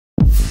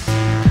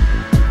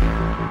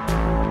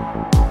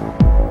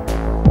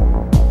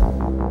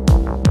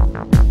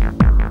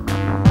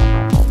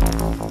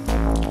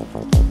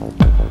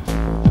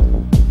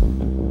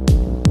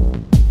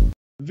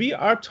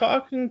are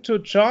talking to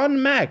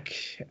John Mack,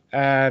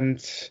 and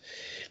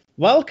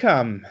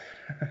welcome.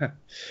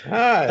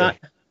 Hi.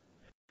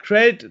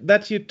 Great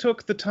that you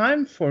took the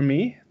time for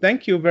me.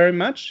 Thank you very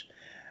much.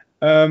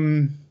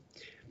 Actually,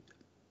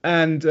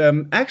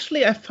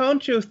 I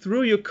found you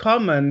through your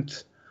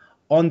comment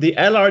on the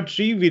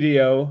LRG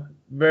video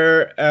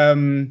where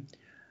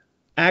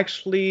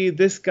actually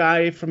this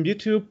guy from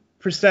YouTube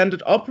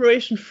presented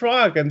Operation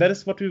Frog, and that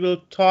is what we will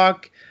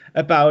talk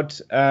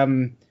about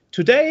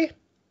today.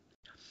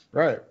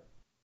 Right.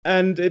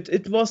 And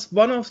it was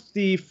one of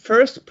the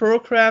first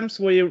programs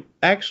where you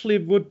actually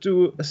would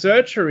do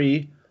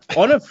surgery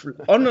on a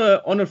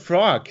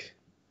frog.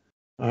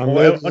 On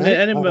an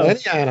animal. On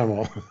any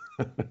animal.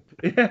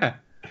 Yeah,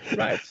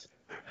 right.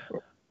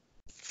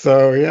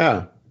 So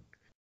yeah.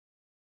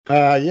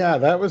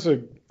 That was a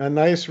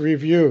nice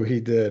review he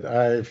did.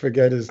 I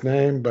forget his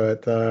name,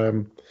 but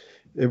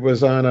it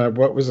was on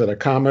a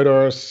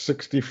Commodore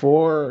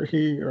 64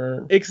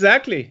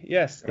 Exactly.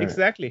 Yes, right.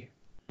 Exactly.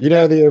 You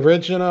know, the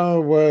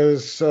original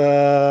was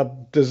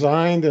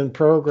designed and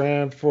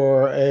programmed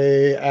for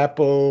a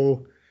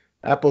Apple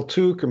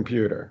II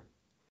computer.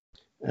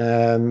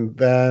 And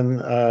then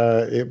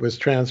it was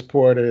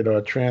transported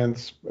or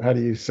how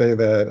do you say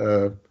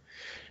that?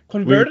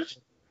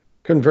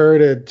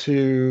 Converted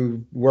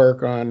to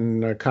work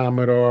on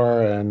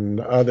Commodore and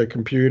other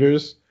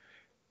computers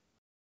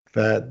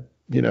that,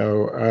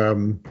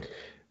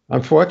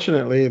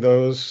 unfortunately,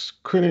 those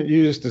couldn't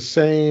use the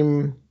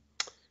same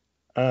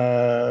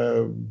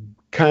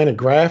kind of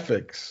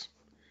graphics.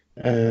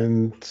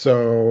 And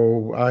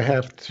so I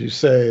have to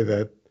say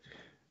that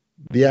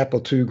the Apple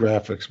II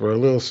graphics were a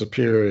little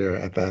superior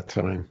at that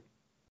time.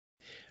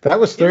 That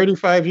was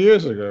 35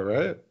 years ago,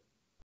 right?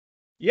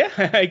 Yeah,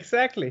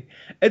 exactly.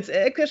 It's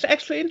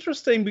actually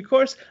interesting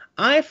because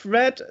I've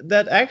read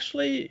that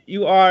actually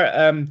you are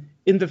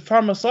in the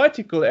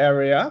pharmaceutical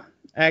area,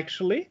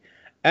 actually,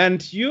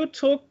 and you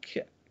took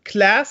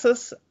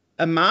classes,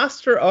 a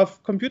Master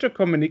of Computer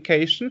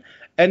Communication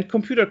and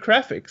Computer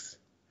Graphics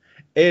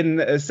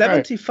in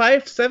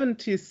 75,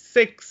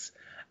 76.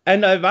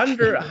 And I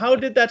wonder, how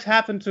did that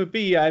happen to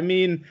be? I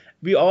mean,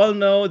 we all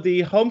know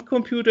the home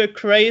computer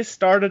craze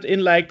started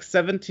in like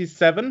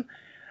 77.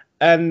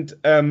 And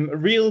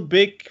real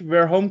big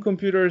were home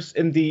computers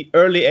in the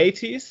early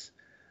 80s.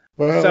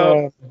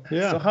 Well,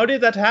 So how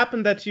did that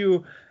happen that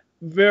you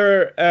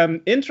were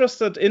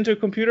interested into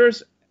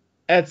computers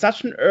at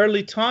such an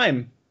early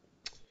time?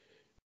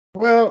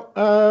 Well,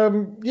 I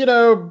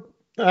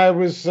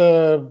was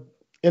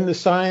in the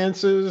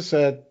sciences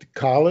at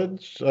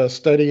college,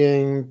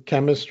 studying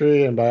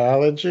chemistry and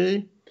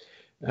biology,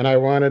 and I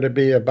wanted to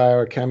be a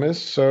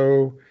biochemist.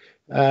 So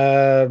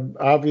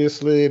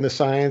obviously, the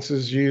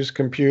sciences use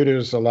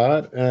computers a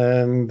lot,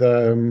 and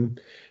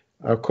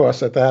of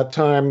course, at that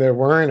time there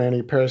weren't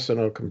any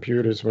personal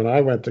computers when I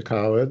went to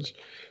college,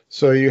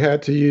 so you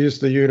had to use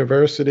the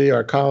university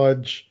or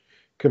college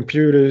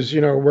computers,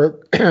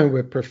 work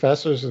with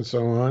professors and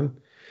so on.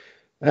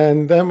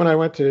 And then when I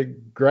went to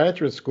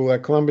graduate school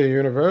at Columbia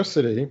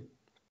University,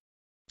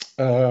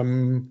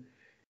 there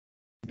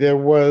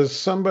was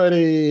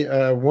somebody,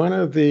 one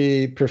of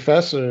the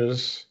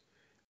professors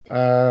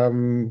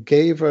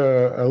gave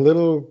a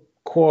little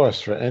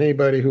course for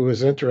anybody who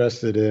was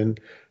interested in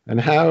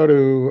and how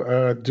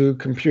to do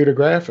computer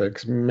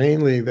graphics.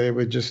 Mainly, they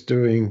were just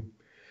doing,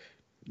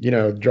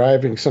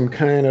 driving some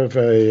kind of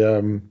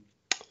a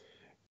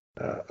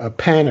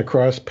pen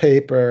across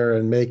paper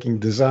and making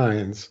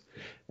designs,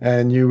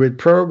 and you would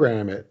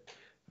program it.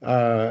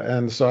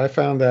 And so I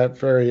found that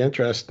very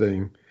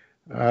interesting.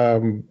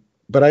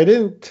 But I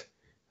didn't,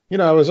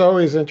 I was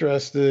always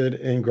interested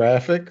in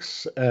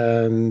graphics,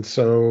 and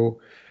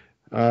so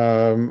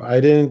I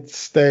didn't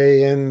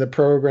stay in the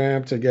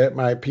program to get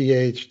my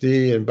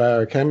PhD in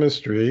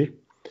biochemistry,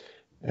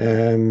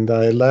 and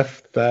I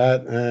left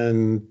that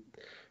and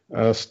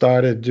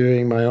started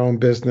doing my own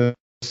business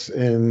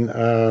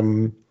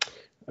in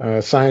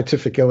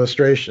scientific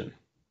illustration.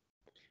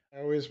 I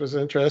always was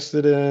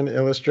interested in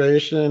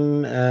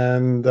illustration,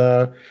 and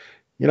at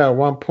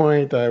one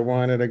point I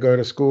wanted to go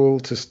to school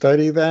to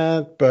study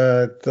that,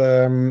 but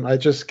I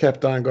just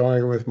kept on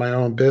going with my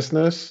own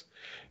business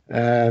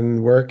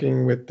and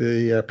working with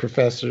the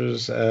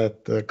professors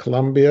at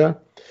Columbia.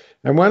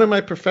 And one of my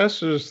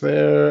professors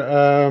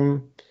there,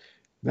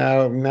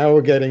 now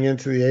we're getting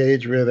into the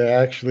age where there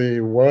actually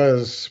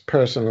was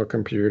personal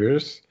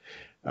computers.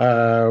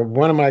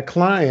 One of my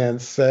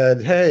clients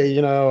said, "Hey,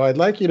 I'd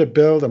like you to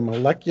build a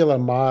molecular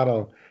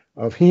model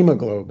of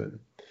hemoglobin."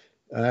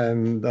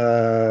 And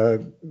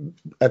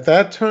at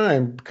that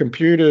time,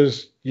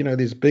 computers,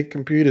 these big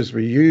computers were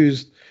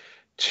used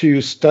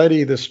to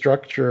study the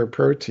structure of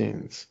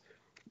proteins.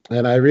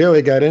 And I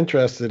really got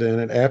interested in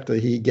it after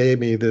he gave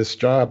me this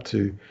job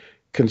to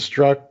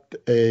construct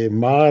a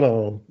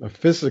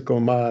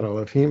physical model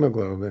of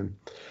hemoglobin.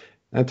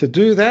 And to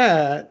do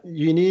that,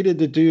 you needed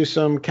to do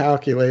some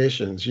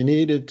calculations. You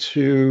needed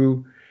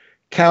to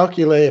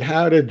calculate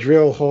how to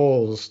drill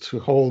holes to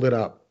hold it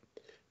up.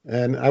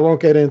 And I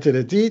won't get into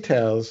the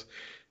details,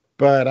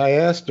 But I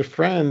asked a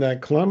friend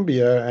at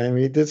Columbia, and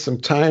we did some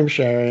time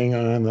sharing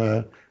on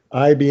the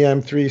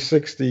IBM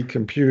 360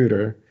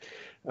 computer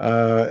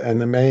and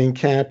the main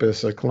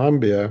campus at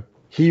Columbia.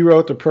 He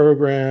wrote the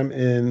program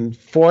in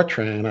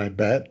Fortran,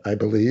 I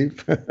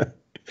believe,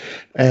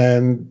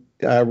 and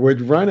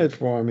would run it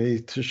for me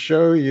to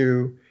show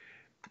you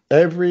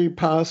every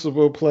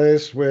possible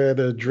place where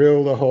to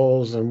drill the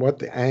holes and what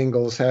the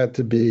angles had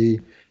to be.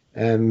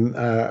 And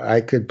I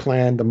could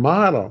plan the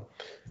model.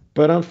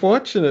 But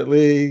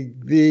unfortunately,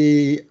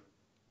 the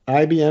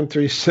IBM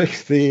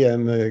 360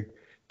 and the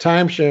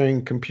time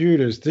sharing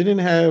computers didn't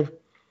have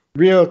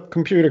real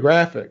computer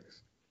graphics.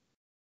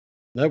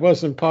 That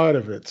wasn't part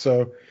of it.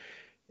 So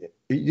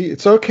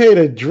it's okay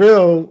to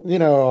drill,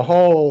 a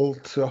hole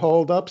to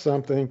hold up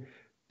something,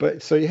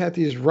 but so you had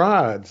these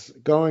rods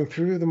going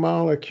through the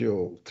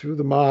molecule, through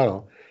the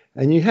model,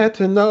 and you had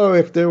to know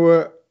if there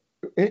were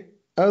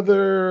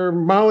other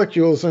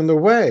molecules in the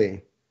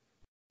way.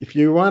 If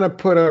you want to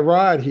put a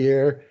rod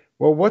here,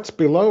 well, what's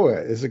below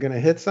it? Is it going to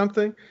hit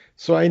something?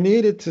 So I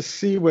needed to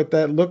see what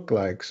that looked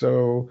like.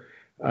 So,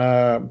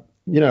 uh,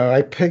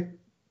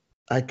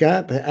 I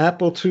got the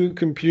Apple II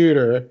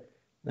computer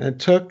and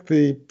took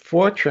the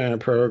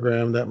Fortran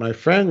program that my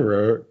friend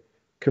wrote,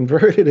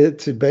 converted it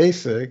to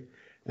BASIC,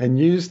 and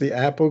used the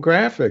Apple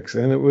graphics.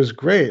 And it was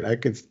great. I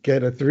could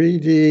get a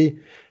 3D,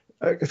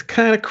 it's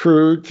kind of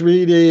crude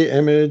 3D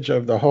image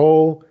of the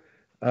whole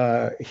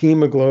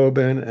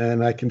hemoglobin,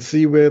 and I can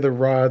see where the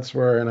rods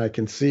were, and I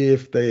can see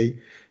if they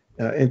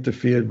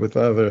interfered with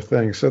other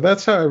things. So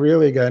that's how I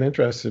really got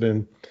interested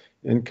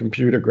in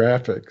computer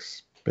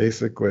graphics,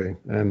 basically.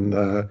 And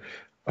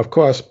of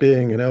course,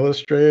 being an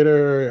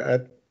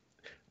illustrator,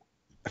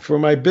 for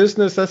my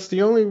business, that's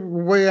the only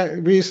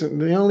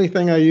the only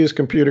thing I use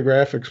computer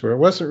graphics for. It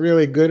wasn't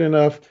really good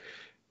enough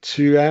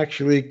to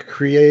actually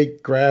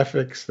create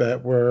graphics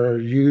that were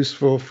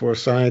useful for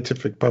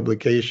scientific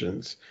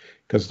publications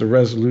because the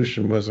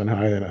resolution wasn't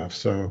high enough.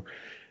 So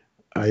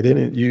I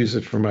didn't use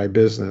it for my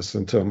business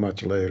until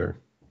much later.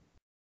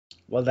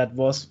 Well, that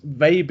was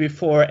way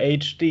before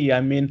HD.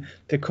 I mean,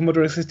 the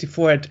Commodore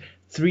 64 had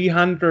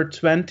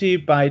 320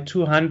 by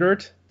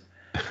 200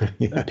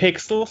 Yeah.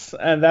 pixels,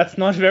 and that's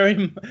not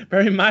very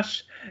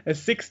much.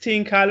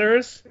 16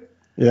 colors.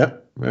 Yeah,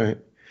 right.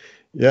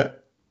 Yeah.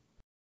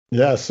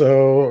 Yeah.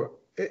 So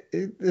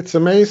it's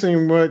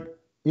amazing what,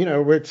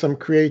 with some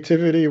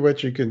creativity,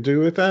 what you can do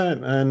with that.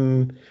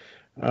 And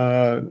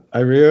I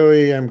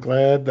really am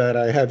glad that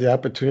I had the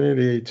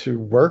opportunity to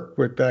work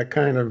with that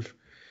kind of,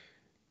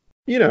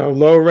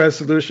 low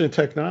resolution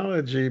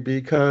technology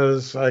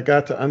because I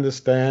got to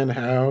understand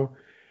how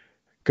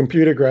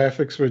computer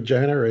graphics were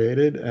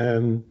generated.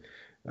 And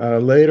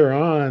later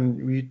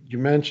on, you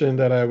mentioned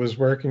that I was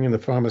working in the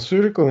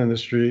pharmaceutical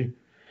industry.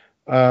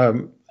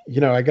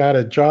 I got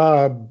a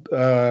job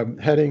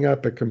heading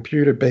up a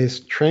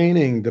computer-based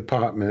training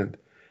department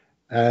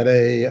at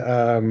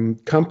a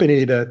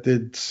company that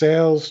did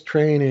sales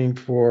training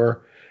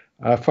for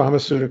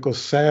pharmaceutical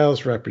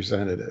sales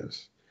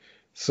representatives.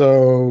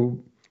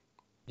 So,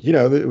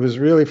 it was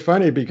really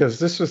funny because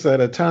this was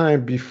at a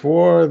time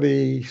before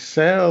the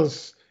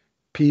sales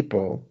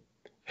people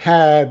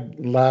had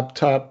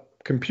laptop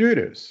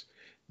computers.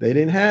 They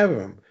didn't have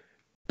them.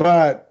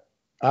 But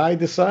I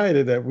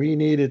decided that we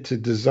needed to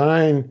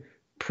design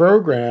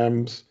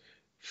programs,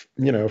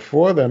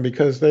 for them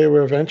because they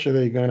were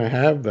eventually going to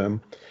have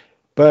them.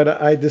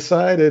 But I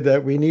decided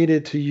that we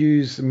needed to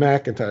use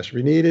Macintosh.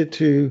 We needed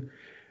to,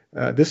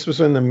 this was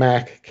when the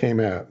Mac came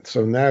out.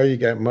 So now you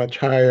get much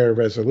higher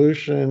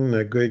resolution,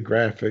 a good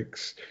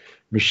graphics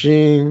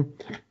machine.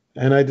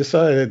 And I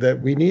decided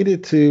that we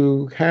needed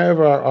to have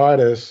our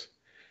artists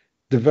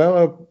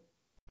develop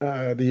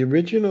the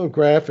original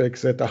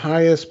graphics at the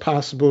highest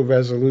possible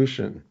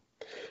resolution,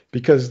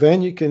 because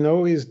then you can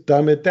always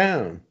dumb it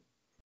down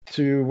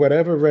to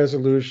whatever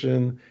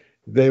resolution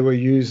they were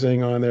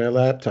using on their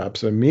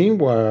laptops. And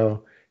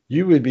meanwhile,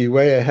 you would be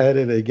way ahead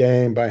of the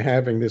game by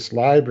having this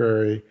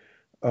library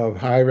of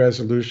high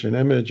resolution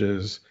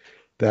images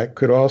that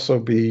could also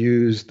be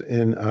used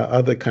in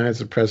other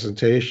kinds of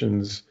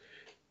presentations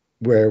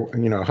where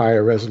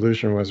higher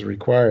resolution was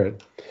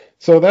required.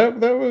 So that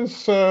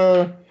was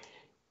a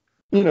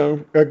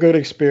good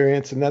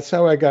experience, and that's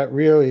how I got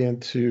really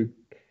into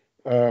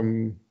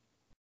um,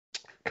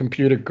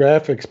 computer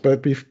graphics.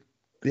 But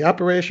the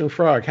Operation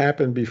Frog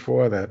happened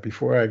before that,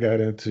 before I got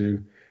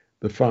into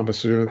the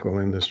pharmaceutical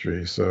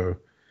industry. So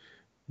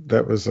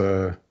that was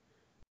that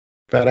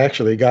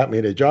actually got me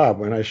the job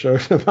when I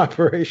showed them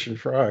Operation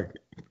Frog.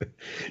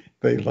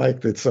 They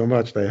liked it so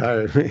much they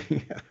hired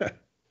me.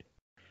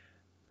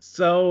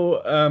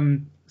 So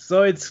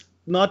it's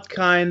not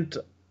kind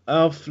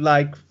of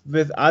like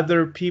with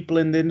other people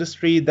in the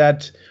industry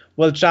that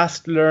well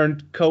just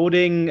learned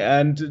coding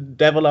and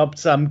developed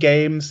some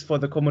games for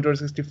the Commodore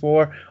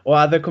 64 or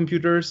other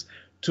computers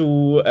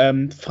to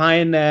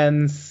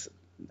finance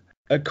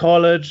a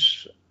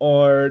college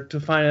or to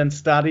finance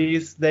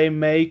studies they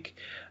make.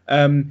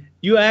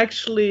 You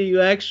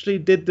actually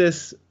did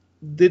this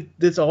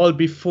all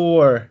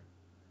before.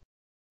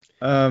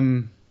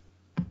 Um,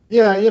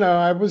 Yeah,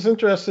 I was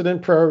interested in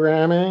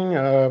programming,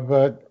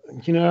 but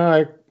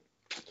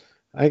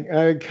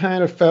I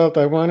kind of felt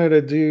I wanted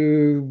to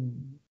do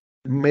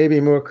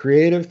maybe more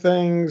creative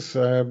things.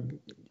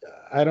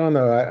 I don't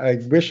know. I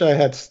wish I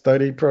had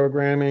studied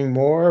programming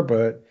more,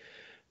 but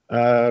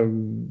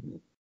um,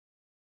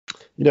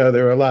 there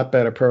were a lot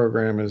better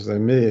programmers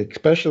than me,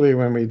 especially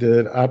when we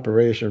did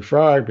Operation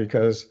Frog,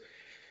 because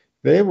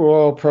they were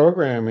all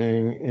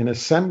programming in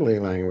assembly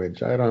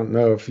language. I don't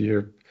know if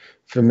you're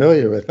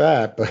familiar with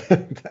that,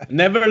 but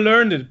never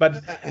learned it,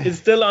 but it's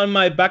still on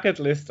my bucket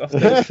list of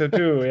things to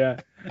do. Yeah.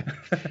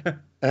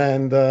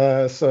 and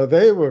so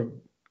they were,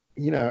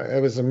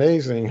 it was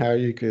amazing how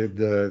you could,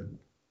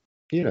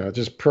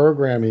 just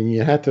programming.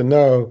 You had to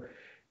know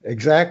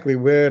exactly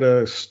where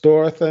to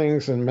store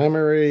things in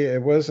memory.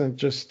 It wasn't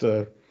just,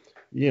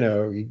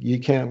 you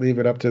can't leave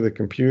it up to the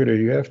computer.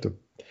 You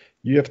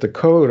have to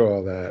code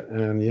all that,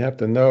 and you have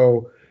to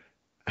know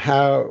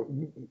how,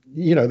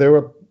 there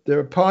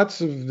were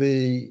parts of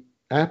the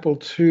Apple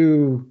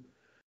II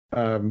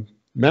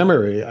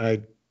memory.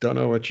 I don't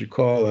know what you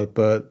call it,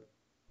 but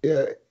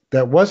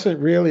that wasn't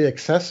really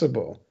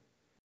accessible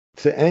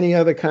to any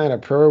other kind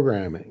of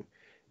programming.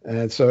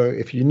 And so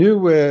if you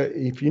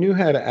knew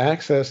how to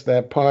access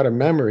that part of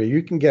memory,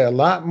 you can get a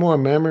lot more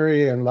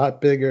memory and a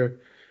lot bigger,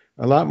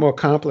 a lot more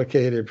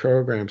complicated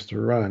programs to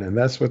run. And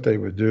that's what they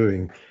were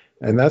doing.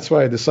 And that's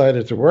why I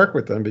decided to work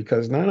with them,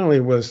 because not only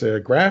was there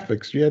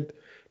graphics,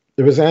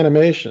 there was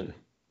animation.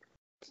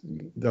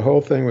 The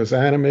whole thing was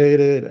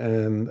animated,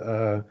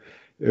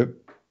 it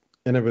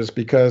and it was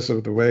because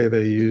of the way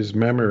they use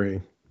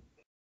memory,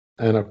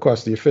 and of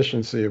course the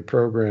efficiency of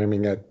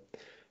programming at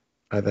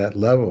that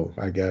level,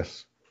 I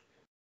guess.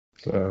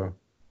 So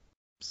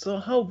So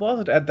how was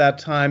it at that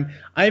time?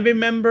 I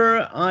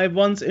remember I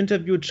once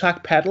interviewed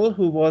Chuck Peddle,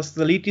 who was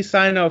the lead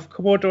designer of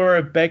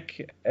Commodore back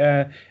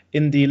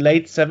in the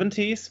late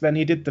 70s when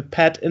he did the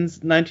PET in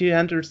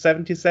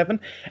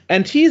 1977,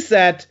 and he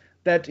said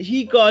that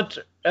he got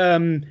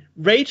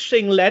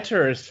raging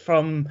letters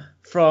from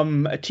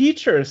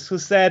teachers who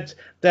said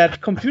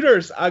that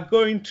computers are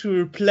going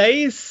to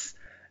replace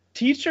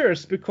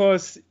teachers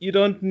because you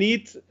don't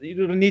need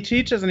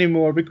teachers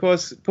anymore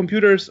because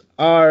computers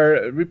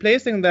are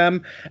replacing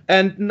them.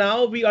 And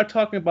now we are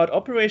talking about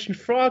Operation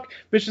Frog,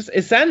 which is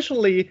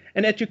essentially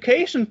an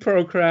education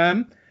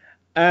program.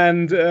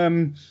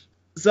 And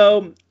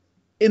so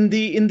in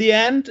the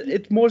end,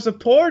 it more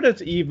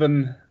supported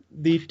even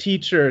the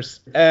teachers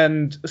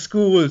and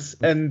schools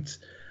and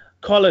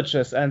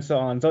colleges and so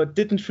on. So it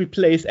didn't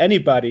replace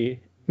anybody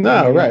in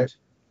no, the right. end.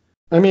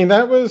 I mean,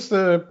 that was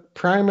the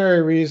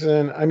primary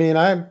reason. I mean,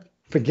 I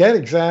forget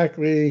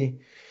exactly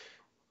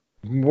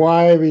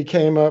why we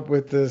came up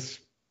with this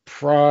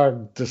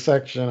frog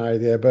dissection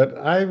idea, but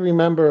I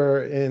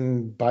remember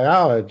in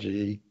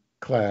biology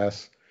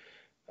class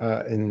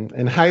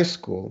in high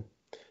school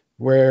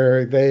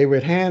where they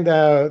would hand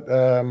out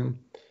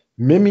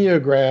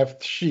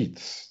mimeographed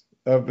sheets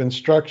of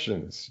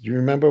instructions. Do you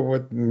remember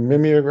what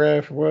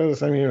mimeograph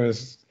was? I mean, it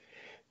was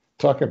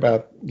talk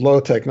about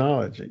low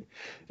technology.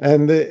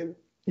 And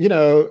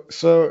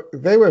so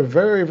they were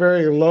very,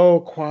 very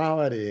low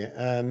quality.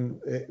 And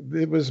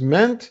it was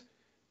meant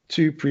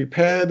to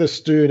prepare the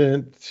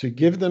student, to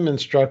give them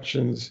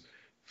instructions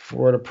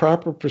for the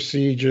proper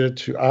procedure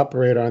to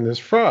operate on this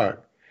frog.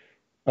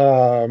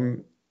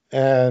 Um,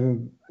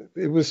 and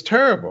it was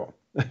terrible.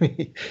 I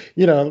mean,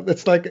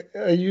 it's like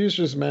a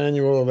user's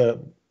manual that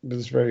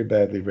was very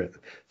badly written.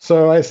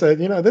 So I said,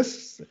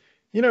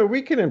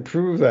 we can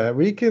improve that.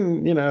 We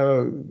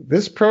can,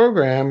 this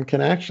program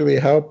can actually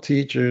help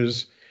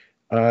teachers.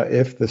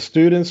 If the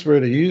students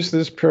were to use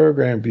this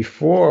program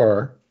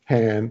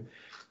beforehand,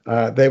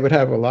 they would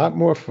have a lot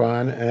more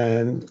fun,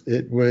 and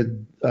it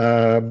would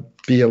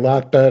be a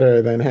lot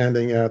better than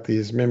handing out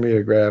these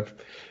mimeograph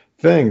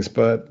things.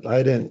 But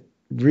I didn't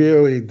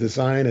really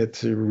design it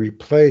to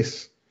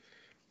replace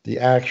the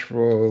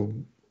actual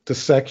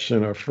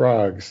dissection of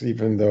frogs,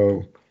 even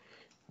though,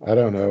 I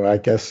don't know, I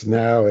guess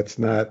now it's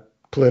not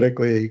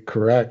politically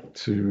correct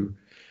to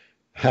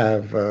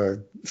have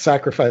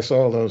sacrifice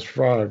all those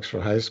frogs for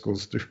high school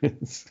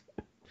students.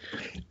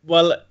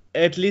 Well,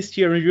 at least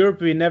here in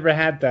Europe, we never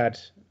had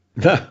that.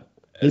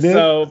 You did?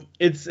 So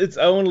it's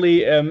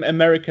only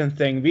American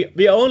thing.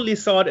 We only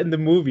saw it in the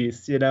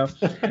movies,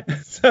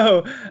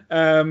 So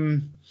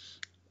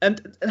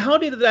and how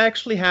did it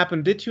actually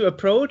happen? Did you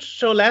approach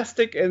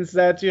Scholastic and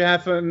said you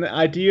have an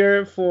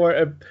idea for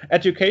a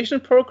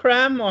education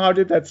program, or how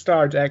did that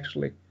start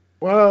actually?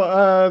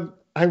 Well,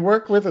 I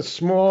work with a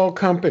small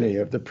company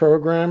of the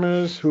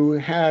programmers who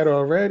had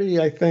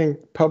already, I think,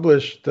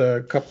 published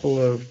a couple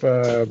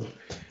of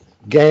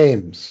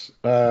games,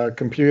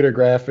 computer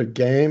graphic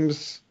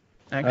games.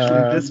 Actually,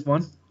 Uh, this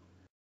one.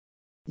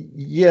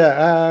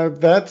 yeah,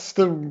 that's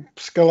the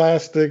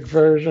Scholastic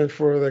version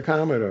for the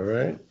Commodore,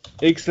 right?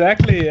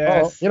 Exactly,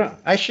 Oh,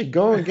 yes. I should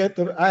go and get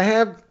I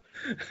have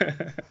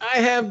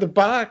the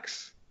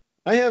box.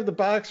 I have the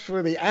box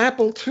for the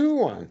Apple II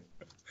one.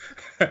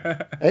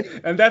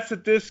 And, And that's a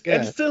disk,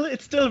 and yeah.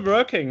 it's still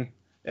working.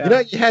 You know,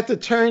 Yeah. you had to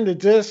turn the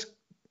disk.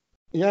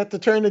 You had to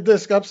turn the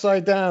disk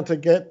upside down to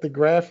get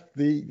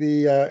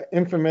the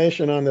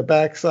information on the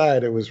back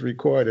side. It was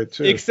recorded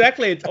too.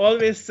 Exactly. It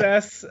always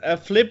says a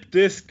flip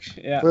disk.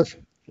 Yeah.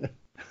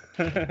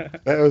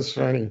 That was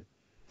funny.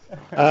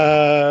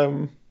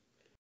 Um,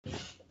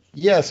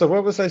 yeah. So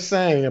what was I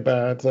saying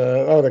about?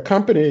 Oh, the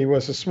company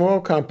was a small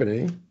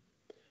company.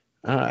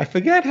 I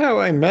forget how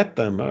I met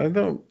them. I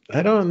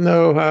don't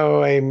know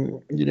how I,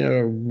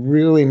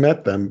 really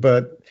met them,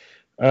 but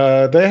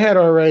they had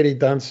already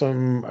done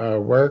some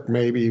work,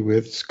 maybe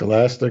with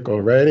Scholastic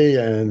already,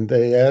 and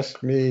they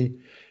asked me,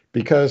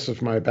 because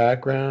of my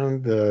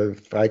background,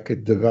 if I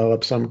could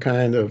develop some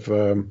kind of,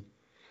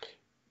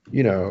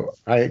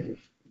 I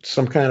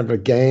some kind of a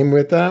game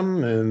with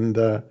them, and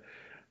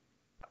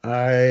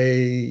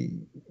I,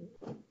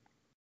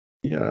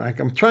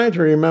 I'm trying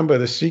to remember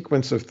the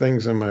sequence of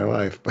things in my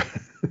life.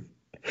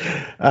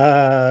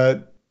 Uh,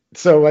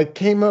 so I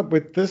came up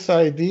with this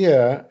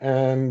idea,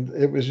 and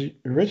it was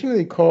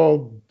originally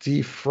called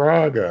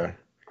Defrogger.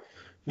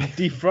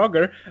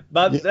 Defrogger, Yeah,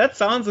 but that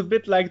sounds a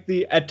bit like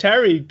the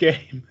Atari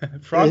game,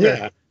 Frogger.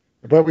 yeah,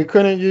 but we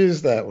couldn't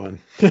use that one.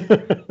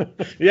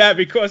 Yeah,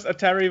 because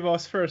Atari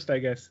was first, I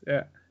guess.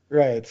 Yeah.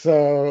 Right.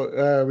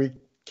 So we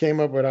came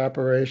up with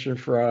Operation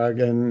Frog,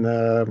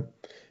 and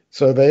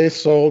so they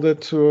sold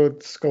it to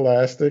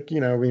Scholastic.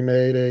 We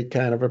made a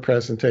kind of a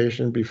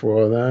presentation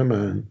before them,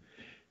 and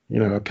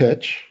a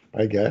pitch,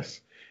 I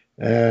guess,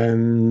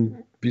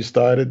 and we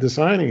started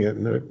designing it.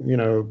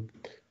 And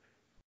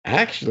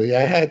actually,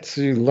 I had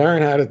to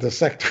learn how to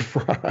dissect a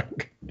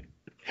frog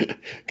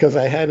because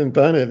I hadn't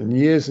done it in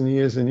years and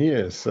years and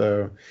years.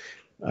 So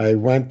I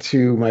went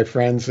to my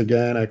friends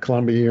again at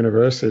Columbia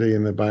University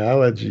in the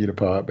biology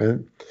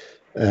department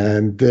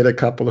and did a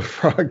couple of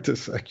frog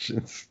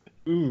dissections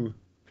Ooh.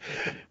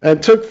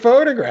 and took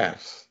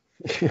photographs.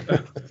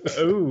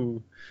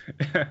 Ooh.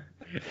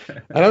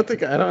 I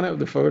don't have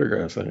the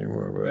photographs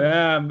anymore,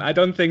 I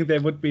don't think they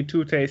would be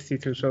too tasty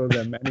to show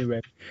them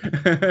anyway.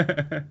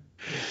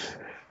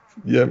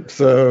 yep.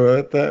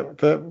 So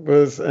that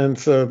was, and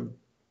so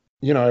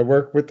I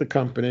worked with the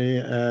company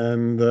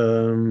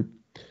and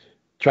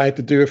tried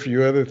to do a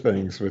few other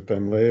things with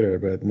them later,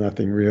 but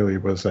nothing really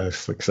was as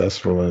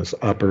successful as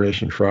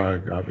Operation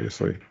Frog,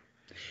 obviously.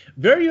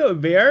 Were you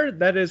aware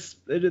that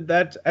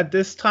at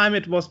this time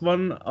it was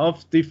one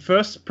of the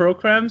first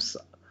programs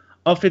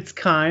of its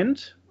kind,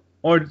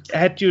 or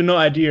had you no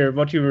idea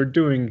what you were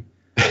doing?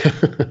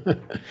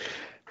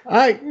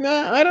 I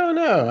don't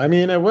know. I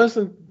mean, it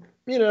wasn't,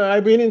 we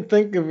didn't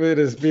think of it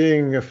as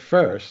being a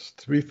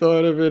first. We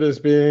thought of it as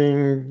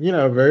being,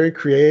 very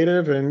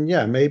creative and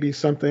yeah, maybe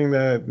something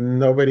that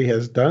nobody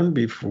has done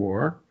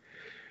before.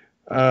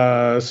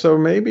 So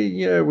maybe,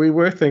 yeah, we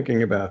were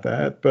thinking about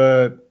that,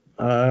 but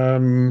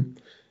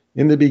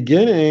in the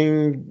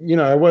beginning,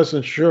 I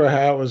wasn't sure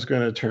how it was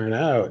going to turn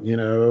out. Was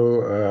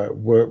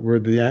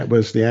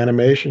the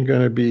animation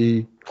going to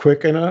be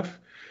quick enough,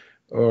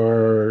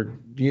 or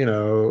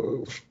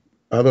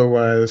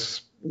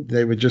otherwise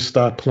they would just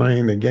stop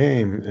playing the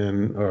game,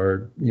 and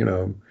or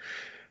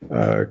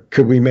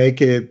could we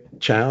make it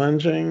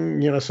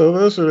challenging? So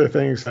those are the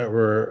things that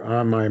were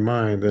on my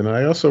mind, and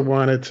I also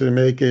wanted to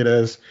make it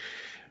as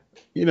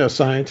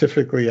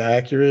scientifically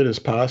accurate as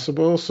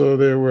possible. So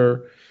there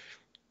were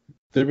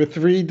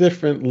three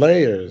different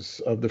layers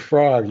of the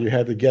frog you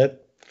had to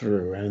get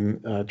through,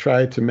 and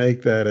try to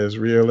make that as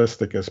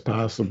realistic as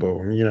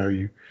possible.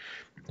 And,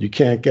 you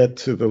can't get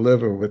to the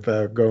liver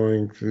without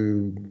going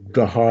through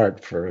the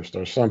heart first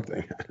or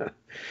something.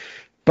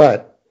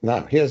 But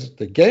now here's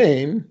the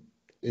game.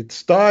 It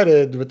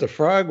started with the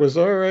frog was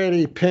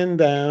already pinned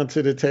down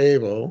to the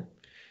table,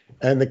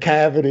 and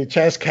the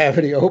chest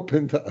cavity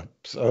opened up.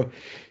 So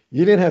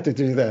you didn't have to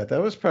do that.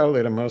 That was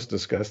probably the most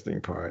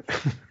disgusting part.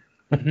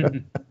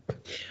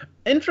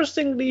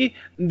 Interestingly,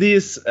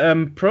 this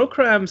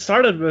program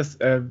started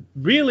with a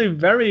really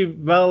very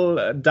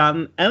well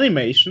done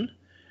animation,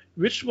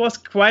 which was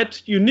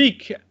quite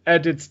unique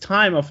at its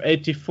time of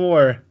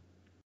 '84.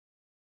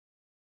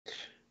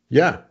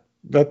 Yeah,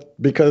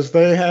 because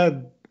they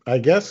had, I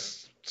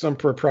guess, some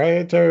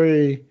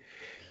proprietary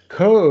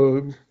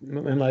code,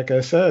 and like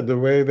I said, the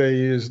way they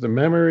use the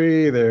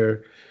memory,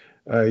 their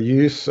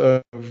use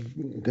of,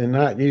 they're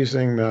not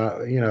using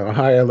the, a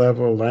higher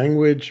level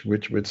language,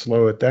 which would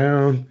slow it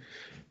down,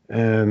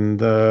 and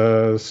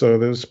so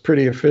it was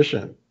pretty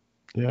efficient.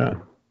 Yeah.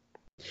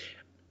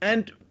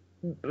 And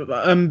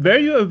were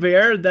you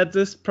aware that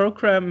this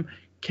program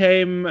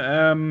came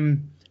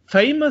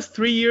famous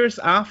 3 years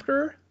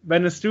after,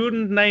 when a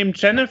student named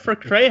Jennifer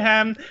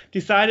Graham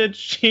decided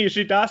she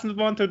doesn't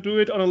want to do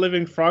it on a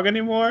living frog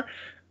anymore?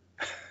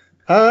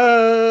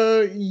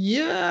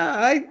 Yeah,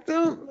 I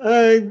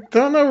don't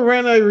know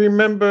when I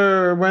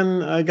remember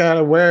when I got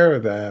aware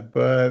of that,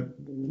 but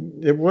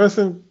it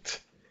wasn't,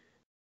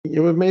 it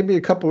was maybe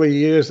a couple of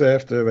years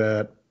after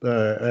that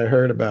I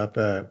heard about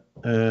that.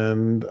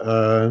 And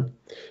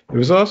it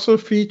was also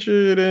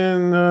featured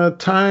in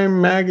Time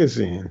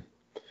magazine.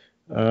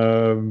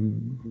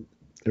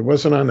 It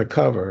wasn't on the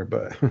cover,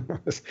 but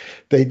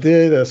they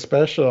did a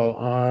special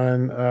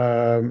on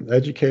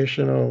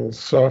educational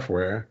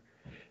software,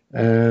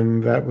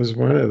 and that was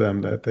one of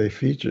them that they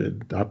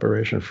featured,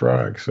 Operation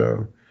Frog.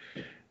 So,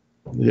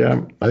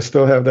 yeah, I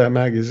still have that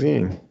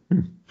magazine.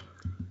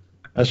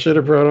 I should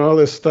have brought all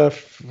this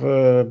stuff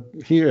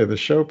here to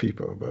show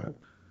people, but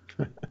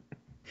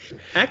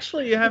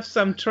Actually, you have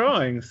some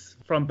drawings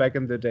from back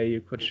in the day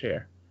you could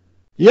share.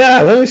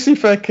 yeah, let me see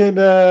if I can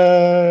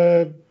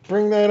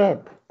bring that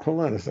up.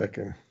 Hold on a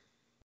second.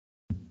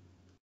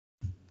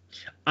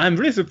 I'm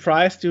really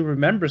surprised you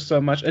remember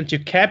so much and you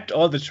kept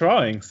all the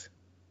drawings.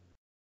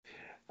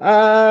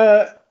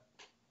 Well,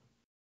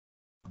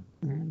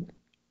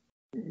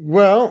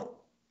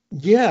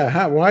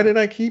 yeah. Why did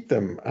I keep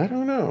them? I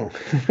don't know.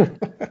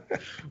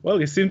 Well,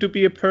 you seem to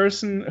be a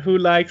person who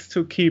likes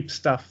to keep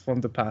stuff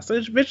from the past,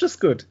 which is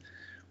good.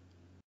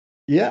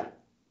 Yeah.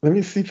 Let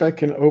me see if I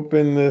can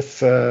open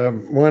this.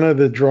 One of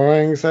the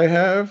drawings I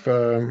have.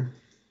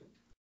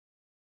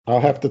 I'll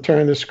have to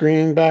turn the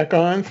screen back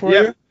on for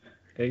you.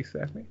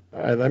 Exactly. All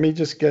right, let me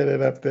just get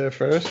it up there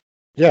first.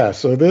 Yeah,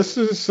 so this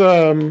is,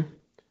 one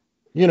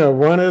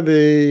of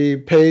the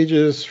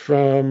pages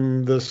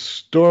from the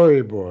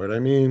storyboard. I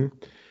mean,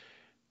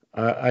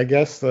 I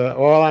guess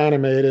all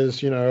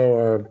animators,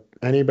 or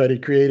anybody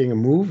creating a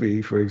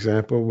movie, for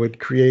example, would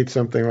create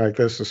something like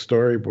this, a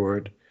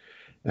storyboard.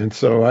 And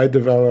so I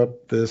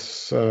developed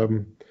this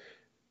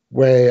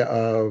way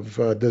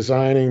of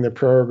designing the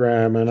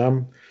program,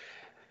 and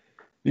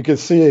you can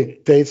see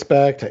it dates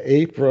back to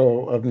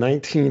April of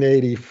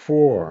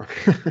 1984.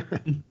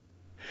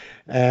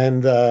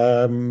 And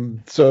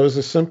so it was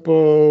a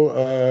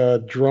simple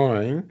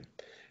drawing,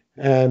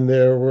 and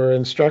there were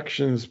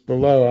instructions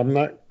below. I'm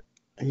not,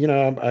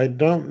 I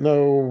don't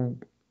know,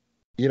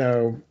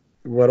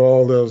 what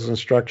all those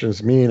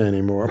instructions mean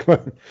anymore,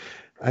 but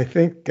I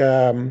think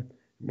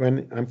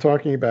when I'm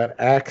talking about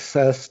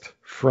accessed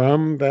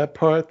from that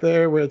part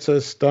there where it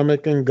says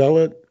stomach and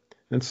gullet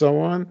and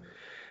so on,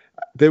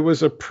 there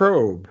was a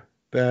probe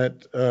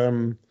that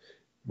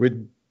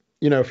would,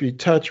 if you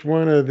touch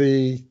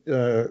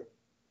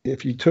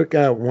if you took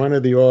out one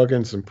of the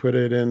organs and put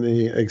it in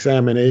the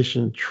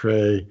examination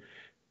tray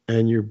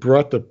and you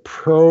brought the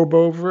probe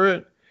over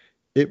it,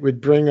 it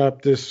would bring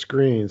up this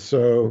screen.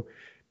 So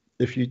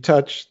if you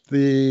touched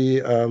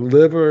the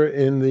liver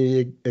in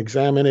the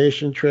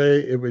examination tray,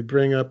 it would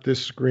bring up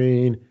this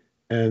screen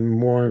and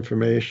more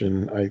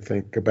information, I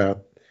think,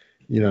 about,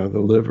 the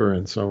liver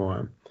and so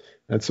on.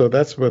 And so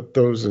that's what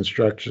those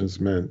instructions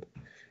meant.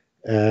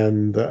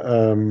 And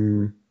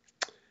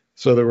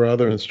so there were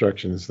other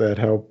instructions that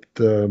helped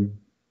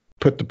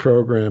put the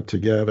program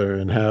together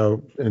and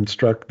how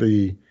instruct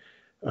the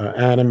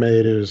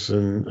animators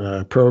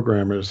and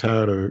programmers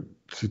how to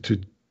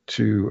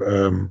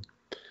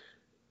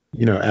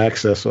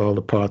access all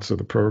the parts of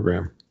the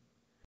program.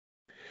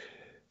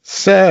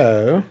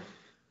 So,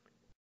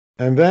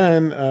 and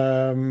then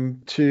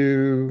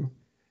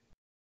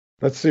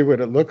let's see what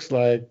it looks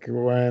like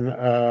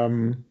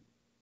when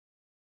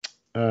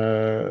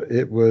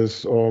it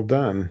was all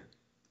done.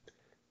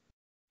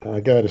 I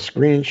got a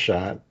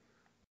screenshot.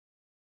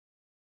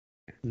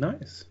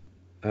 Nice.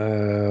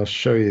 I'll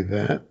show you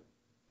that.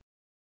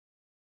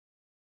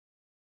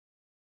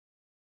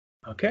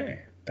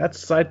 Okay,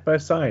 that's side by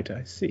side,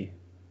 I see.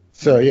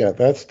 So yeah,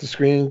 that's the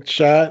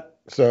screenshot.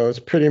 So it's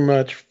pretty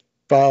much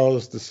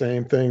follows the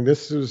same thing.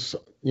 This is,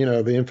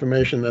 the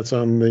information that's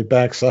on the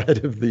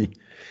backside of the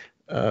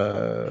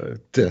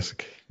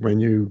disc when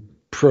you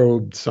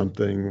probed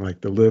something like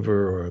the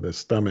liver or the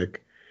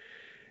stomach.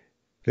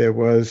 There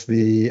was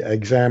the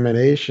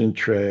examination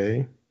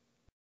tray.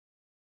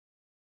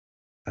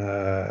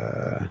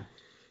 Let's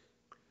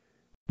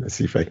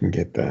see if I can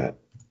get that.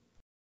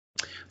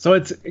 So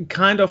it's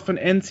kind of an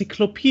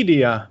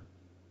encyclopedia.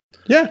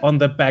 Yeah. On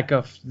the back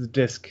of the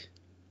disc.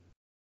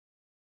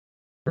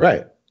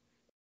 Right.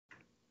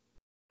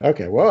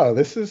 Okay. Well,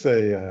 this is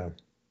a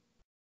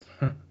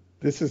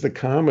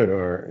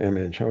Commodore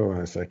image. Hold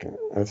on a second.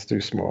 That's too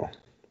small.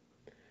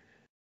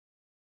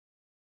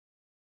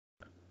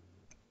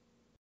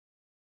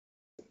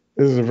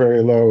 This is a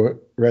very low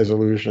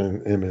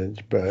resolution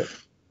image, but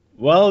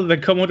well, the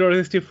Commodore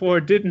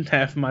 64 didn't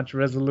have much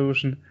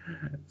resolution,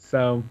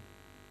 so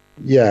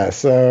yeah.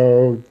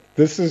 So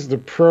this is the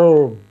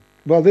probe.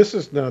 Well, these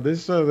are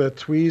the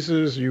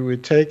tweezers. You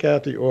would take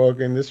out the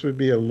organ. This would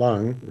be a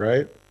lung,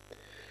 right?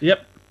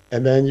 Yep.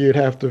 And then you'd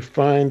have to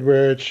find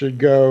where it should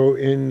go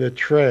in the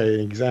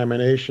tray,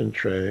 examination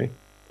tray.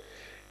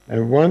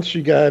 And once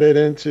you got it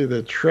into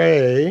the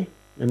tray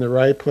in the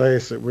right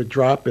place, it would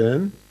drop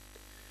in.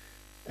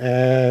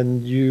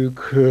 And you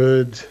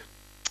could,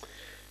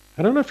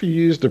 I don't know if you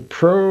used a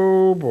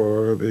probe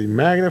or the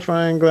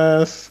magnifying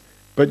glass,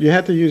 but you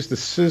had to use the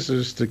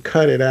scissors to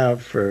cut it out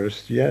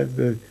first.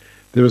 There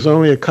was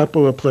only a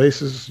couple of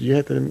places. You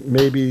had to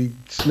maybe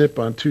snip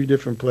on 2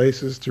 different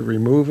places to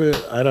remove it.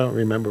 I don't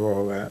remember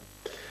all that.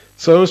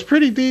 So it was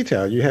pretty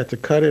detailed. You had to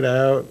cut it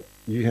out.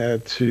 You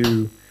had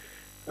to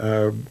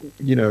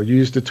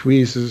use the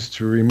tweezers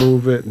to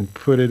remove it and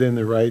put it in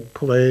the right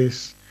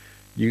place.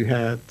 You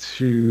had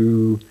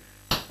to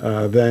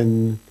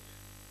then,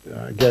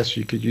 I guess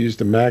you could use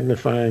the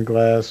magnifying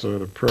glass or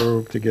the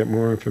probe to get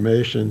more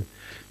information.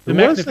 The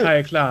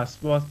magnifier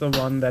glass was the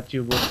one that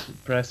you would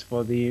press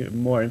for the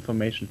more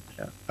information.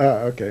 Yeah.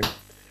 Okay.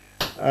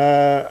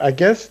 I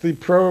guess the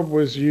probe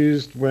was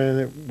used when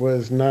it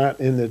was not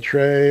in the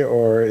tray,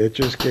 or it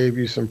just gave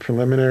you some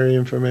preliminary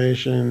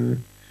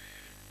information.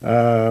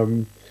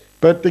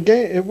 But the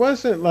game, it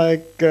wasn't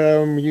like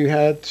you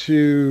had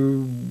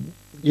to,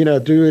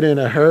 do it in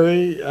a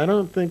hurry. I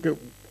don't think it,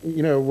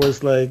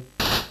 was like,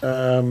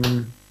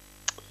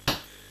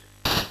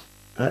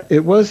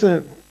 it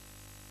wasn't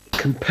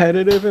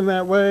competitive in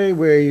that way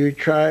where you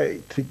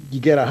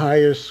get a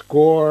higher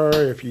score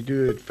if you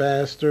do it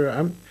faster.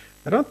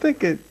 I don't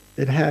think it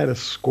had a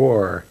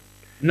score.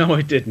 No,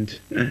 it didn't.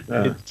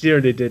 It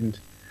clearly didn't.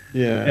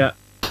 Yeah.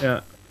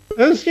 Yeah. It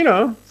was,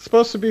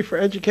 supposed to be for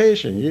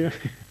education. Yeah.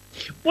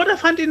 What I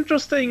find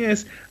interesting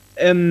is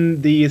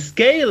the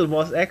scale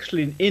was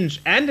actually in inch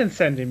and in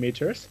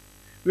centimeters,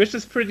 which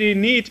is pretty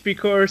neat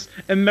because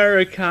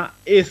America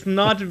is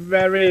not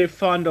very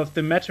fond of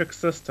the metric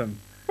system.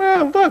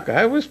 Well, look,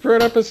 I was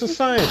brought up as a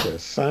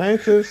scientist.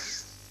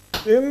 Scientists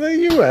in the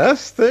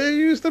U.S., they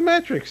use the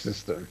metric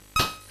system.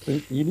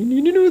 You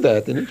knew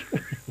that, didn't you?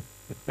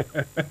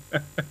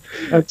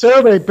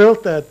 Until they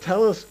built that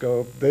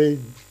telescope, they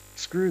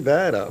screwed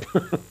that up.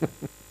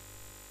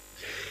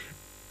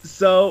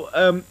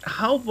 So,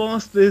 how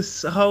was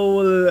this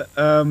whole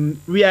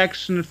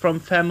reaction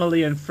from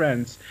family and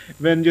friends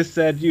when you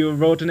said you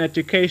wrote an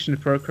education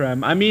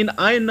program? I mean,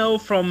 I know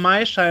from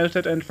my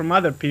childhood and from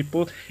other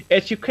people,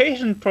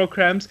 education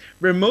programs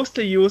were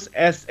mostly used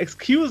as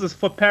excuses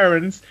for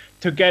parents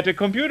to get a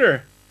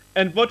computer.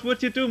 And what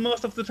would you do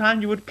most of the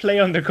time? You would play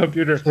on the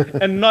computer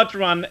and not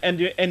run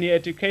any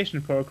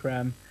education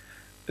program.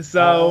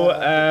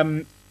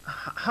 So,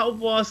 how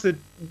was it?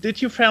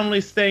 Did your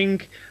families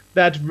think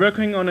that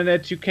working on an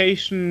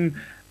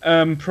education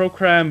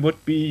program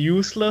would be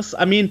useless?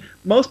 I mean,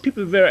 most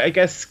people were, I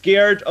guess,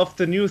 scared of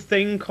the new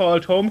thing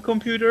called home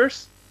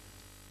computers.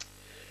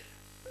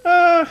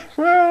 Well,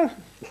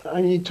 are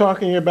you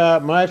talking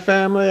about my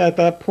family? At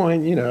that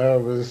point, I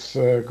was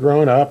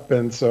grown up,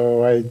 and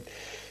so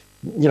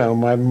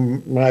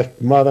my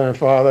mother and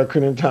father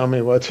couldn't tell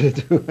me what to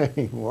do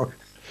anymore.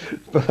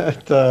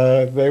 But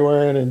they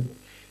weren't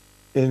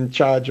in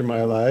charge of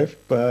my life.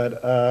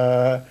 But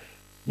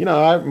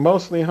I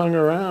mostly hung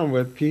around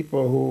with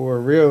people who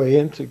were really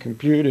into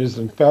computers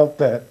and felt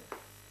that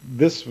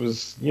this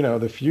was,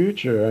 the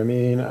future. I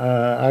mean,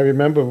 I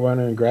remember when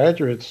in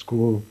graduate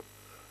school,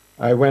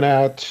 I went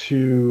out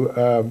to,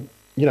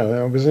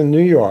 I was in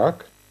New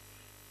York,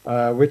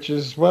 which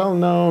is well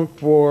known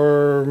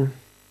for,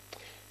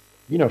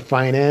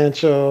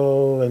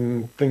 financial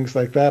and things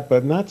like that,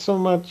 but not so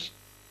much,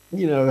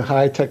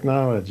 high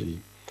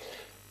technology.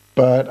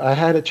 But I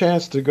had a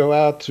chance to go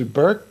out to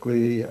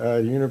Berkeley,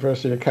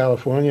 University of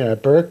California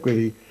at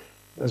Berkeley,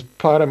 as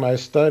part of my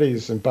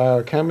studies in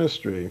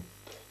biochemistry.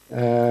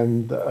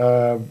 And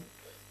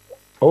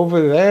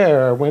over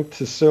there, I went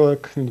to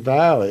Silicon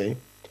Valley.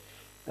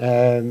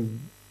 And,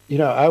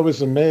 I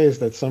was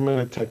amazed at some of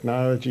the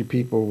technology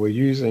people were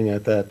using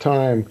at that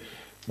time.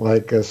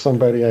 Like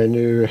somebody I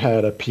knew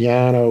had a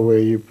piano where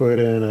you put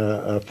in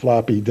a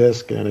floppy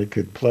disk and it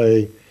could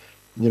play,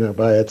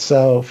 by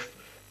itself.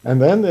 And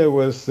then there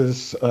was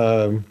this,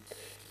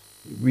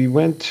 we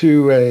went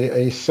to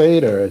a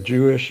Seder, a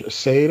Jewish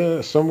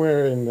Seder,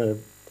 somewhere in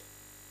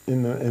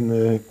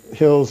the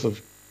hills of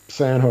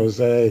San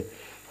Jose.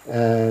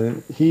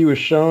 And he was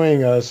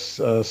showing us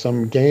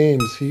some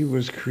games he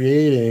was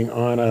creating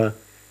on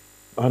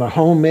a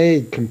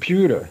homemade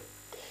computer.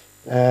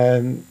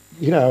 And,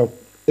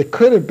 it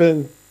could have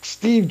been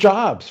Steve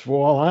Jobs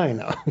for all I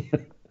know.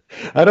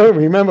 I don't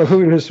remember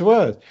who this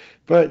was.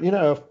 But,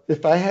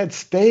 if I had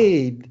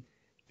stayed,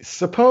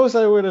 suppose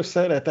I would have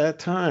said at that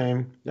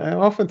time, I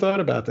often thought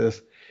about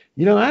this,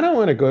 I don't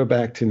want to go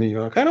back to New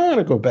York. I don't want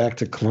to go back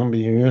to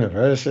Columbia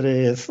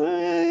University.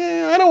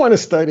 I don't want to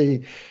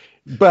study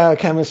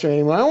biochemistry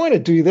anymore. I want to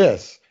do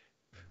this.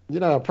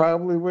 I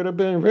probably would have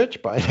been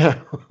rich by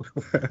now.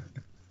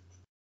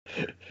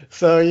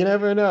 So you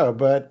never know.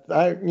 But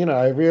I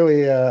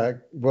really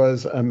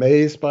was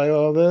amazed by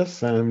all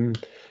this and,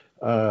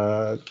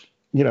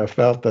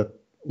 felt that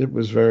it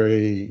was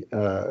very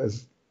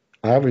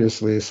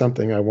obviously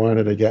something I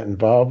wanted to get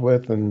involved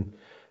with. And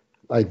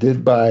I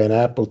did buy an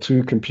Apple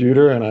II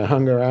computer and I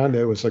hung around.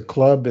 There was a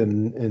club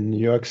in New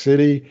York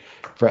City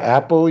for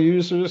Apple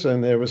users.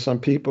 And there were some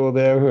people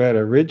there who had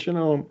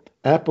original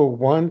Apple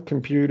I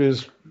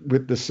computers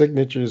with the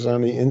signatures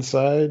on the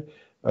inside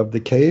of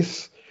the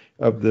case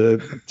of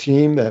the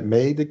team that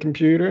made the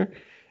computer.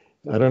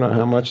 I don't know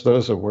how much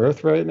those are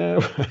worth right now.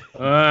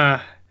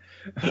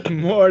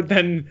 More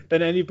than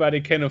anybody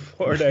can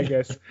afford, I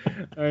guess.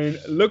 I mean,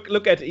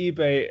 look at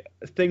eBay.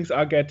 Things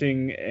are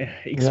getting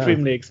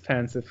extremely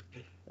expensive.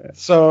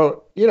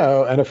 So,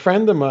 and a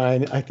friend of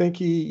mine, I think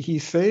he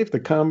saved the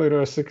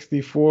Commodore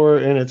 64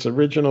 in its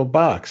original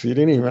box. He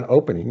didn't even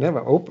open it. He never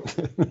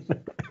opened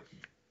it.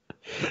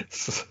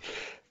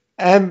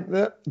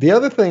 And the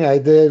other thing I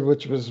did,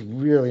 which was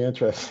really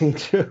interesting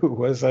too,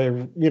 was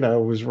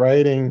was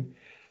writing.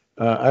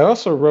 I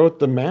also wrote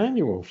the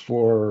manual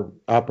for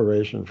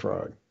Operation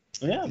Frog.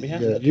 Yeah, we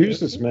have The that here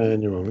user's too.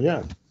 manual,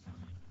 yeah.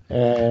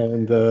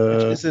 And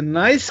Which is a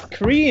nice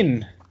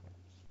screen.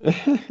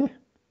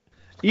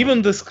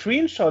 Even the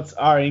screenshots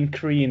are in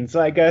green,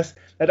 so I guess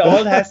that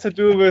all has to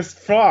do with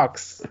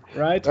frogs,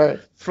 right? right.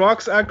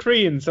 Frogs are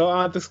green, so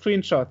are the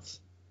screenshots.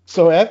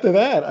 So after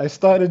that, I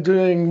started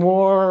doing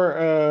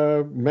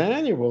more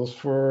manuals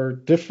for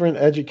different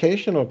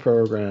educational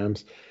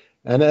programs,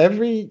 and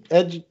every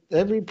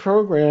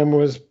program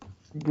was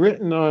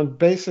written on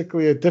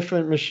basically a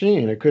different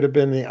machine. It could have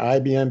been the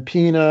IBM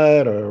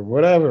Peanut or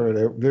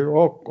whatever. There are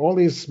all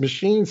these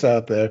machines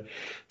out there.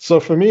 So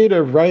for me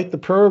to write the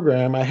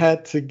program, I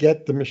had to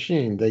get the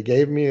machine. They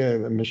gave me a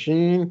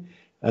machine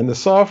and the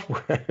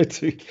software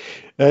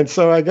and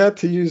so I got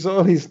to use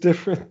all these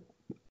different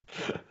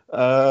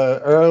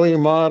early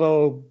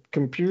model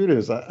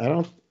computers.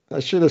 I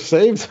should have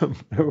saved them.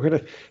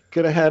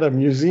 Could have had a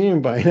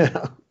museum by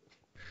now.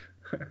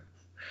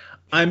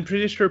 I'm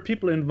pretty sure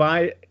people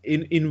invite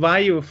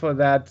you for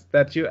that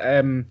you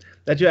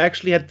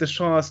actually had the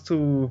chance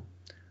to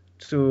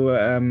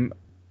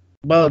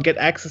well get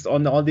access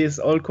on all these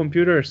old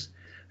computers.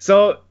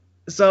 So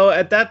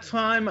at that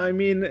time, I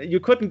mean,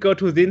 you couldn't go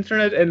to the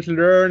internet and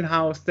learn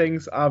how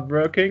things are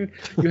working.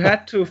 You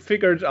had to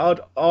figure it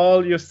out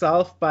all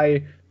yourself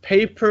by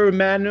paper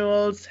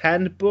manuals,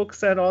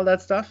 handbooks, and all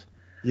that stuff.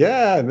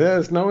 Yeah,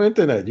 there's no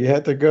internet. You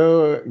had to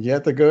go to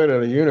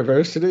the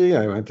university.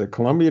 I went to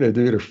Columbia to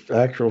do the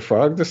actual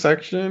frog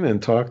dissection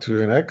and talk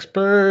to an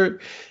expert.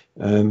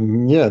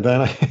 And yeah,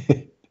 then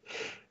I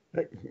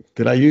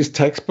did I use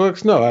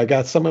textbooks? No, I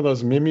got some of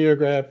those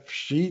mimeograph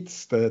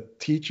sheets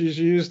that teachers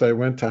used. I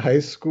went to high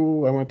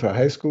school. I went to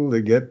high school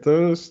to get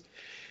those.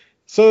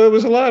 So it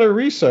was a lot of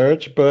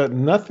research, but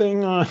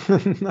nothing on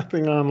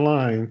nothing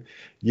online.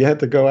 You had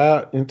to go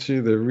out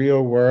into the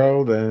real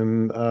world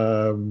and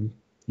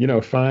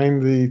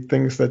find the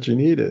things that you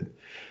needed.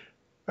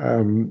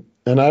 And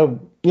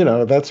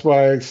that's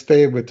why I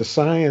stayed with the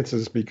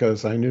sciences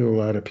because I knew a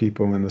lot of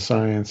people in the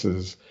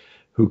sciences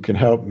who can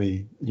help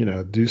me,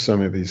 do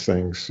some of these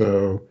things.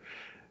 So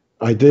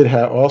I did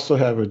also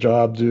have a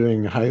job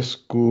doing high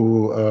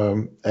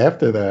school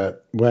after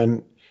that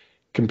when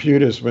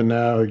computers were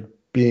now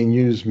being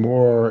used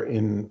more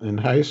in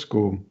high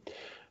school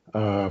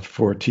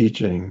for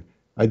teaching.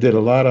 I did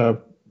a lot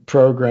of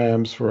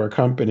programs for a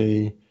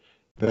company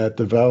that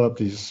developed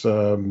these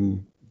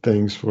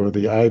things for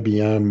the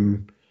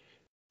IBM.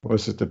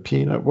 Was it the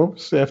Peanut? What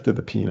was after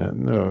the Peanut?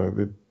 No,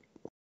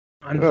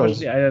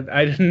 Unfortunately,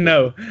 I didn't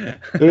know.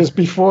 it was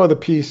before the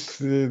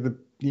PC, the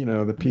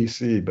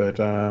PC, but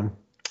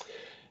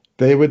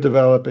they were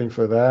developing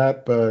for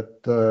that.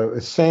 But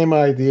the same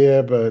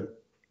idea,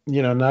 but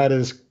not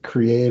as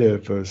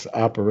creative as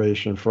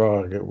Operation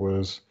Frog. It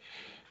was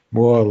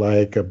more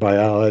like a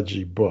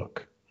biology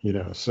book,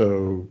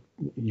 so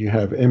you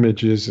have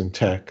images and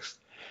text.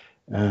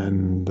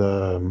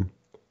 And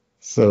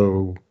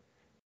so,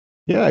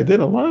 yeah, I did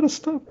a lot of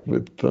stuff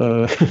with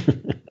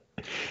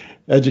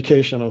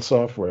educational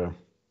software.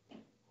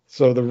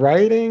 So the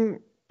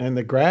writing and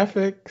the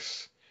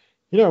graphics,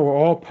 were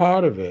all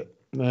part of it.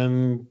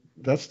 And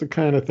that's the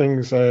kind of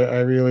things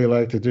I really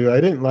like to do. I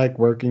didn't like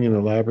working in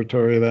a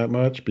laboratory that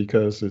much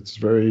because it's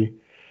very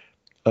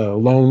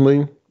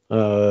lonely.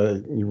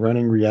 You're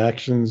running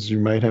reactions. You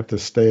might have to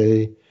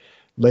stay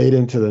late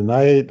into the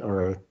night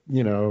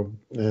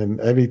and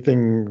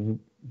everything,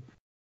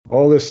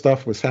 all this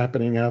stuff was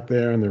happening out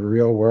there in the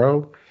real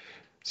world.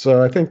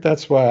 So I think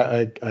that's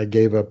why I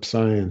gave up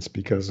science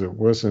because it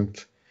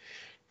wasn't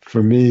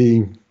for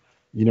me,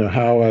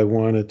 how I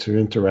wanted to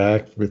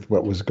interact with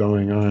what was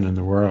going on in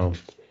the world.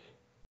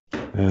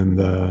 And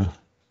that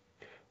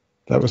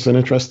was an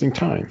interesting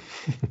time.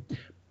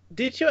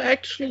 Did you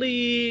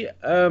actually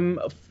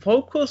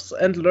focus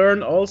and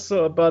learn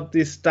also about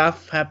the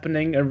stuff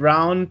happening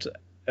around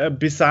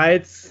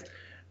besides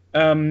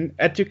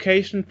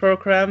education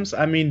programs?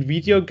 I mean,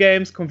 video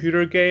games,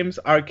 computer games,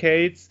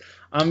 arcades.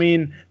 I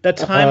mean, the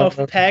time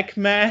of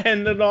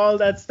Pac-Man and all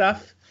that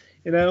stuff,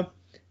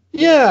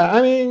 Yeah,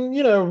 I mean,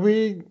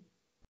 we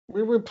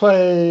would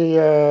play,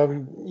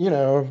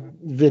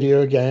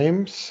 video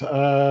games.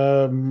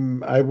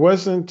 I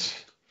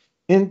wasn't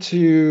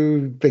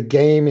into the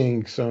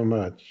gaming so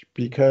much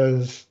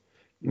because,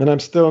 and I'm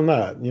still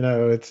not,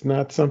 it's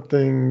not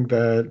something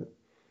that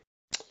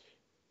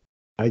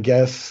I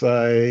guess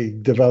I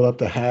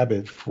developed a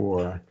habit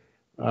for.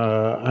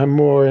 I'm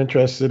more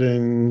interested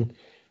in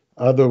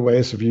other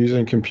ways of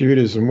using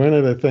computers. And one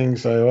of the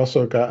things I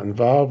also got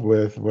involved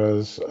with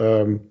was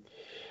um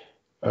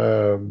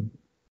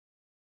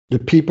the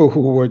people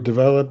who were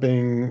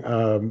developing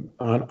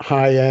on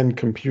high-end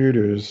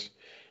computers.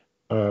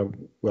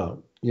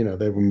 Well,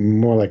 they were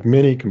more like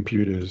mini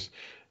computers.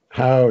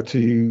 how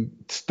to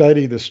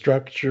study the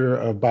structure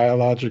of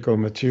biological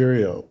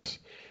materials.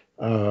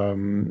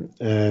 And,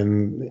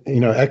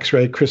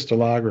 X-ray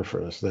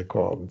crystallographers, they're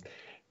called,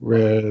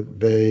 where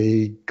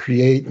they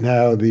create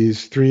now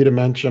these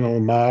three-dimensional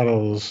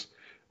models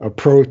of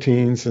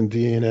proteins and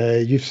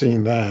DNA. You've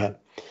seen that.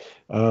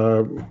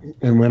 Uh,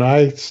 and when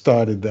I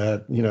started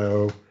that,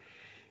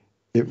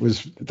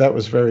 that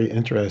was very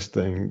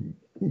interesting.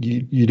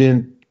 You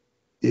didn't.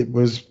 It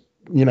was,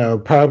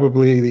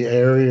 probably the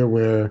area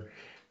where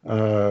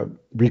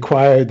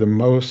required the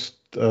most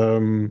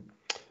uh,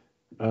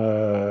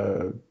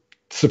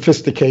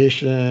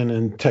 sophistication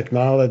and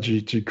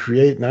technology to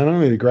create not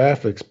only the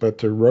graphics but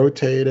to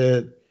rotate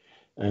it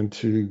and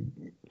to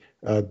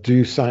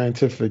do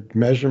scientific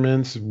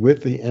measurements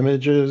with the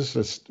images.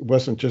 It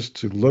wasn't just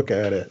to look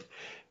at it;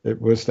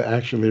 it was to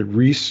actually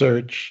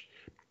research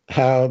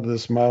how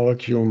this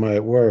molecule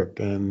might work.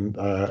 And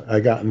I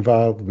got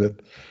involved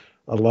with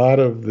a lot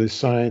of the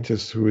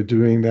scientists who were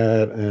doing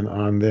that and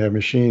on their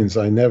machines.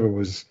 I never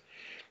was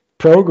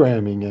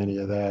programming any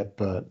of that,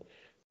 but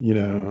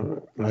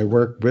I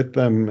worked with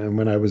them and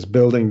when I was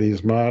building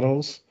these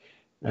models.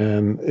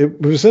 And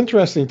it was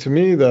interesting to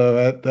me, though,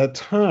 at that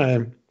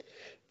time,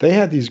 they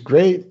had these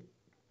great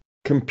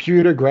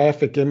computer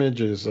graphic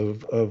images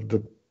of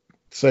the,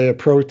 say, a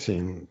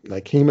protein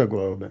like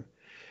hemoglobin.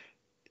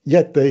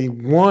 Yet they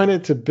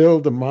wanted to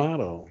build a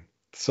model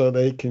so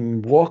they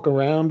can walk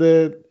around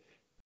it,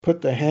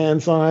 put their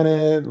hands on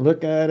it,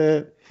 look at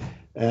it.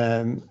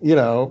 And,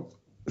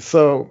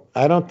 so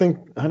I don't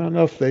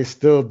know if they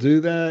still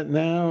do that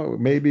now.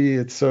 Maybe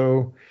it's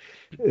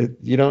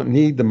you don't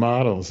need the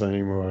models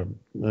anymore.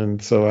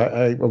 And so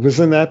I was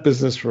in that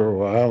business for a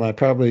while. I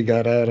probably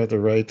got out at the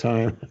right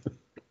time.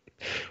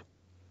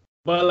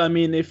 Well, I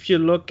mean, if you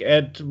look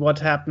at what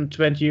happened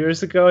 20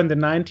 years ago in the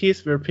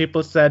 90s, where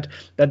people said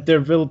that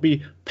there will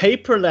be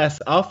paperless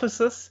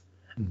offices,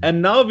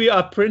 and now we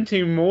are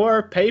printing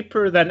more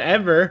paper than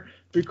ever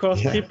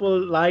because Yeah. people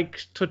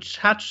like to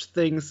touch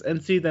things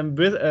and see them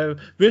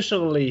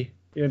visually,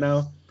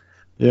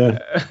 Yeah.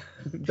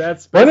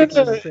 That's One of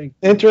basically the the thing.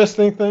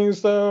 interesting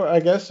things, though, I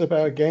guess,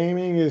 about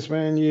gaming is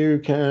when you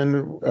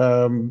can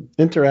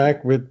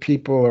interact with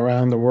people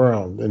around the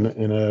world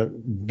in a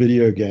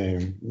video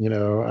game.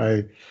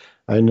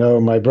 I know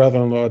my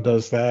brother-in-law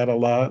does that a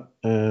lot,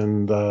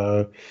 and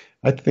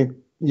I think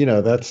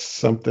that's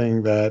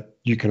something that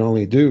you can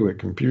only do with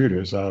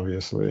computers,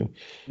 obviously.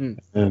 Mm.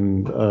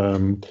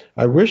 And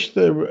I wish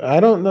I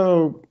don't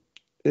know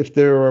if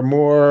there were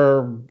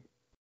more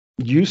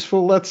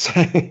useful, let's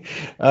say,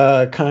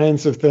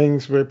 kinds of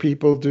things where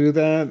people do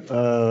that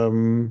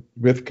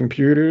with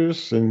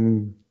computers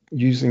and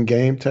using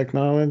game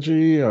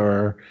technology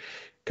or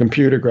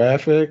computer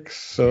graphics.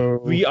 So,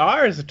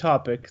 VR is a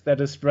topic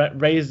that is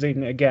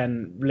raising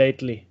again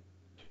lately.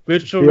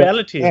 Virtual yeah,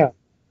 reality. yeah,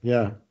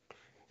 yeah,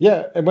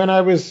 yeah. And when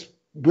I was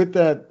with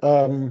that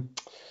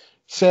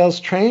sales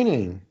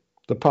training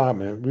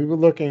department, we were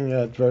looking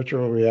at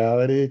virtual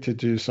reality to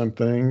do some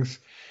things,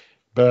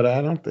 but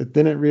it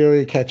didn't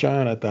really catch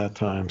on at that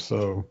time.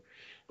 So,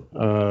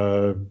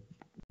 uh,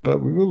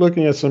 but we were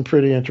looking at some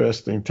pretty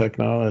interesting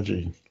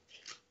technology.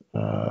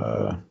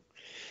 Uh,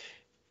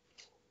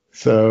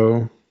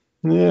 so,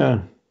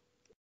 yeah.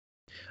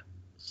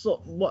 So,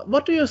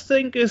 what do you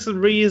think is the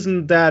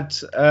reason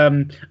that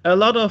a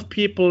lot of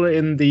people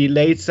in the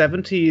late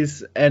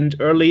 70s and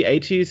early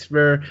 80s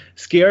were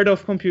scared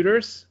of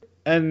computers,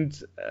 and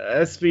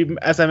as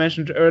I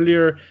mentioned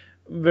earlier,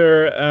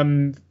 were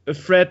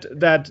afraid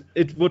that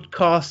it would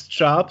cost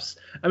jobs?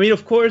 I mean,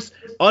 of course,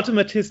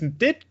 automatism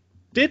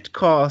did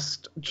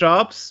cost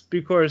jobs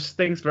because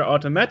things were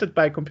automated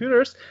by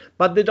computers,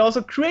 but it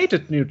also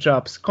created new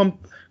jobs.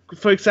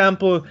 For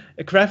example,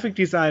 graphic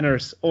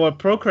designers or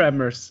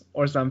programmers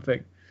or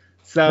something.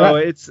 So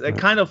Right. it's a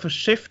kind of a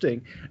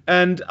shifting.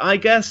 And I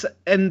guess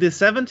in the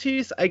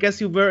 70s, I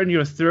guess you were in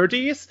your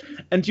 30s,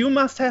 and you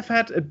must have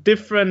had a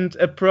different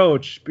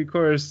approach,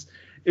 because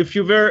if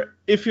you were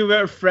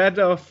afraid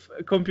of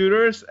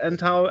computers and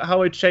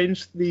how it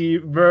changed the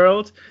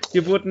world,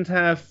 you wouldn't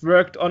have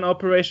worked on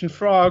Operation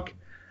Frog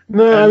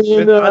No, I and mean,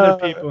 with other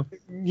people.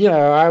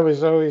 I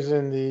was always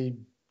in the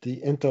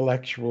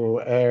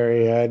intellectual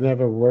area. I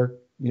never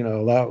worked, a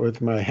lot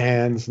with my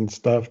hands and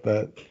stuff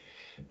that,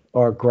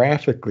 or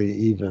graphically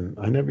even.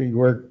 I never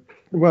worked,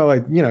 well, I,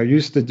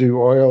 used to do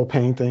oil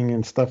painting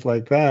and stuff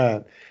like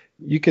that.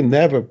 You can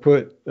never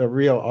put a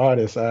real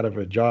artist out of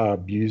a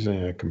job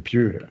using a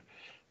computer.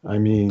 I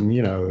mean,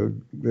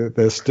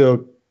 there's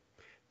still,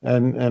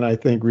 and I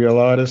think real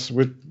artists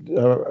would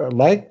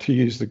like to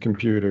use the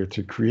computer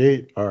to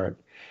create art.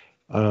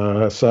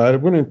 So I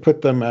wouldn't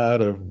put them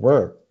out of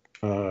work.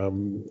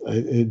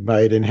 It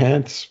might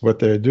enhance what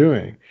they're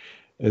doing.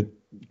 It,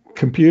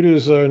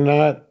 computers are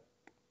not,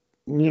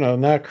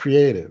 not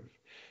creative.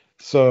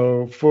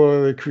 So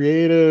for the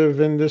creative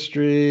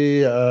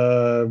industry,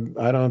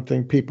 I don't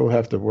think people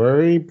have to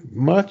worry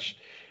much,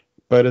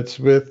 but it's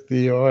with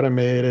the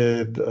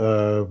automated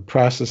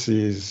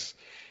processes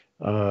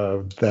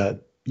that,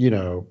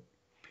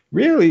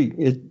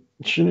 really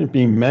shouldn't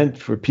be meant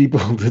for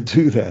people to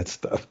do that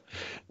stuff.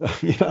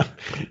 you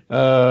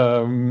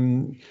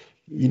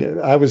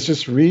I was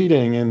just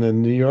reading in the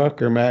New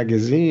Yorker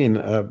magazine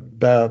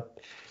about,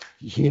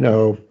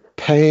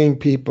 paying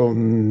people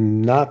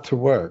not to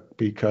work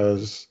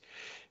because,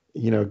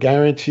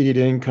 guaranteed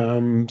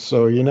income.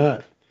 So you're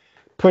not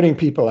putting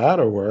people out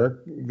of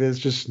work. There's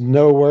just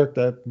no work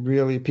that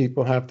really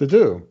people have to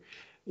do.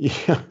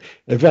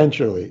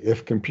 Eventually,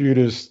 if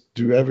computers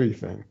do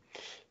everything.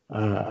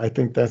 I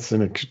think that's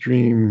an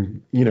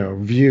extreme,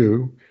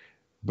 view,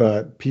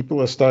 but people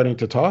are starting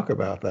to talk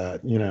about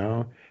that.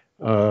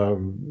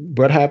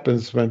 What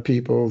happens when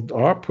people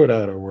are put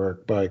out of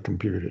work by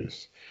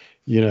computers?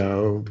 You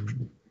know,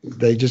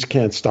 they just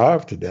can't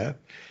starve to death.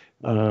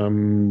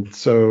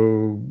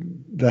 So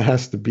there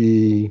has to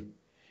be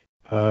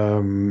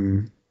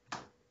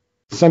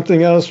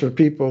something else for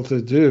people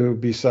to do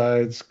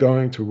besides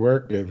going to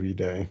work every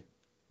day.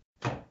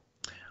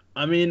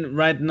 I mean,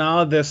 right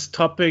now this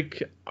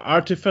topic,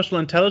 artificial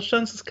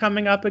intelligence, is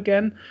coming up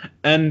again,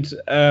 and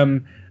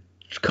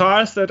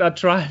cars that are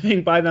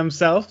driving by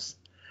themselves,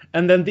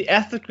 and then the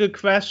ethical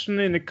question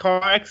in a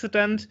car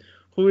accident: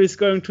 who is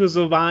going to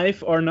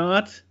survive or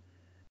not?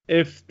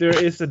 If there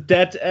is a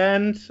dead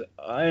end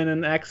in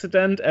an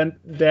accident and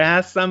there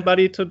has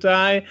somebody to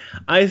die,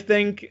 I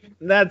think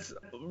that's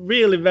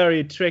really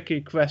very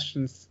tricky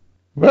questions.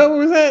 What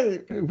was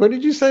that? What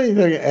did you say?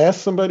 They ask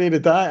somebody to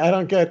die? I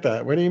don't get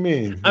that. What do you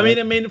mean? I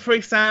mean, for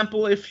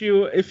example, if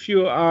you're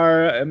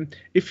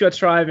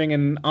driving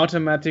an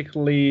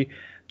automatically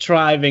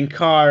driving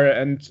car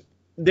and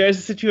there's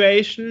a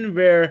situation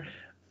where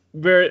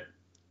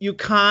you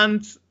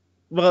can't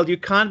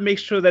make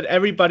sure that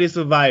everybody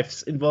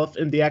survives involved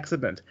in the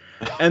accident,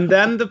 and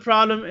then the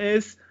problem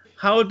is,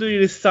 how do you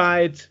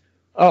decide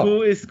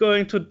who is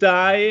going to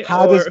die?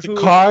 How does the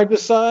car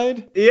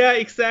decide? Yeah,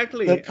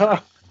 exactly. The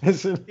car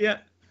isn't. Yeah.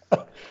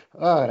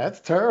 Oh, that's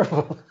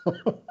terrible.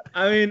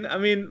 I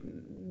mean,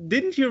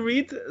 didn't you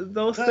read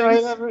those things? I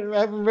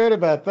haven't read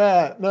about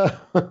that. No.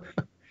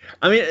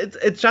 I mean,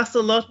 it's just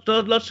a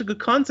logical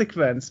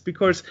consequence,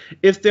 because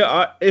if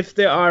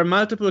there are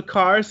multiple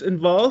cars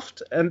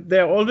involved, and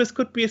there always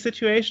could be a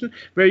situation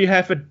where you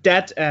have a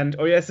dead end,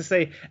 or as I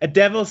say, a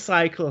devil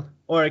cycle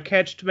or a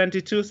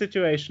catch-22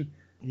 situation.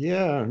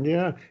 Yeah.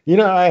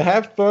 I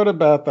have thought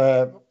about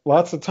that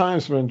lots of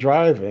times when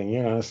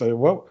driving. I say,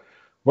 what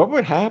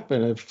would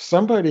happen if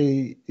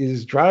somebody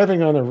is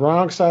driving on the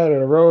wrong side of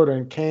the road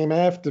and came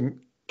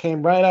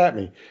right at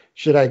me?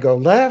 Should I go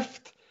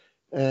left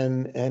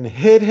and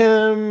hit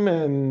him?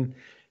 And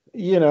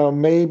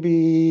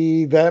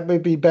maybe that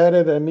would be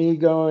better than me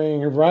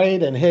going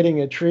right and hitting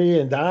a tree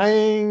and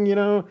dying.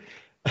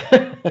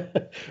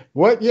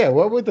 What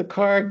would the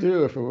car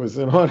do if it was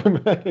an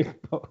automatic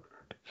mode?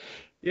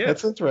 Yeah,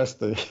 that's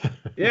interesting.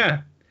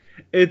 Yeah,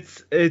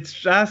 it's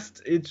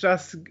just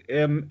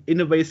in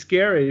a way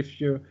scary if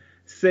you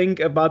think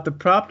about the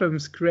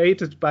problems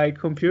created by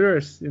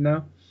computers,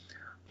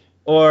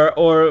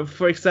 or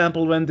for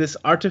example, when this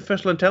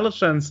artificial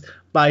intelligence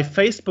by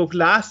Facebook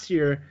last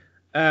year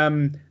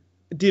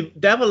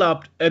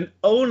developed an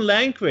own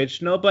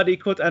language nobody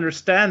could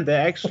understand. They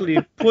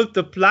actually put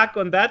the plug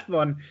on that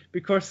one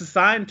because the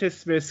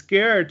scientists were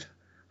scared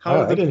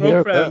how the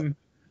program.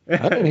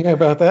 I didn't hear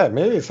about that.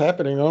 Maybe it's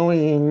happening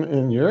only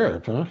in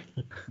Europe, huh?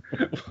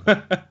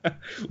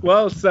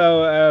 Well,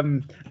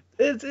 so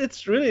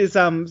it's really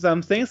some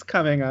things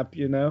coming up,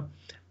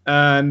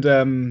 and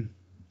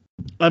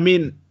I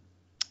mean,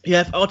 you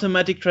have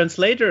automatic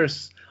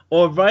translators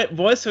or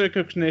voice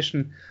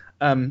recognition,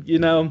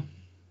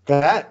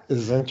 That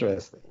is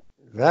interesting.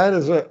 That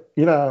is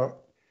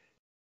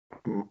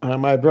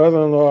my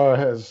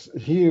brother-in-law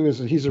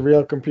he's a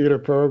real computer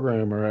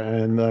programmer,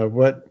 and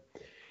what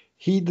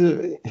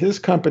his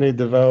company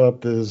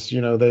developed is,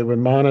 they would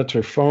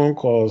monitor phone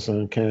calls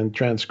and can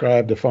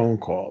transcribe the phone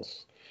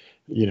calls.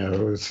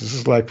 This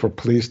is like for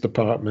police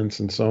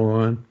departments and so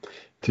on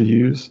to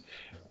use.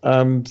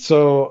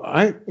 So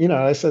I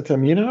said to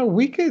him,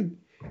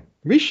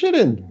 we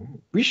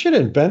should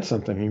invent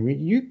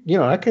something.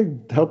 I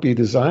can help you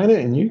design it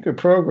and you could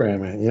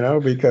program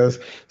it, because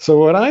so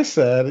what I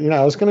said,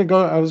 I was going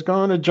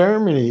to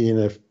Germany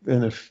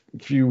in a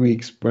few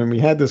weeks when we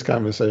had this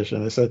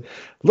conversation. I said,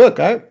 look,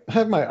 I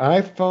have my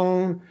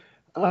iPhone.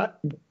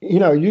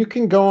 You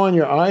can go on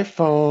your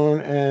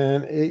iPhone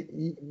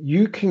and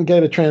you can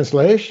get a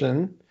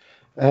translation,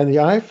 and the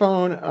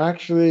iPhone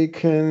actually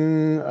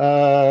can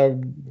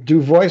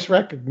do voice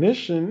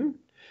recognition.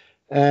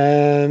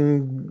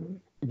 And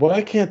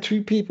why can't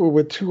two people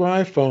with two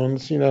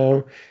iPhones,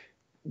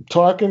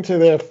 talking to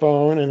their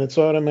phone, and it's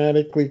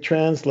automatically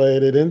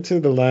translated into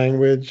the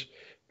language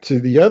to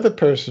the other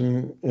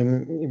person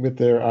with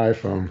their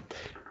iPhone?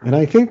 And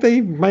I think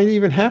they might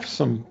even have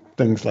some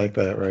things like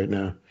that right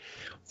now.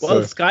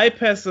 Well, Skype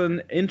has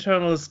an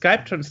internal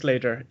Skype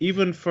translator,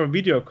 even for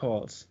video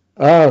calls.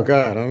 Oh,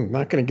 God, I'm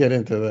not going to get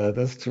into that.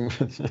 That's too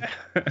much.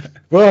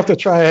 We'll have to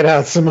try it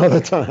out some other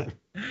time.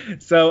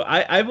 So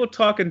I would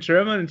talk in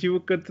German, and you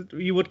would get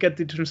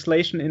the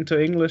translation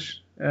into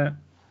English.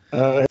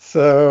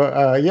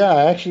 Yeah,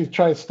 I actually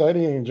tried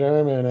studying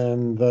German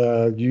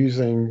and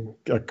using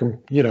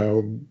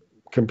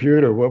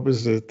computer. What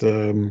was it?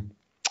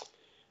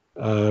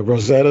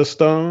 Rosetta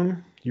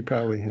Stone. You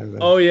probably have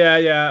that. Oh yeah,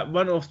 yeah.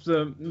 One of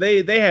the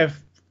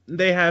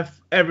they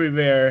have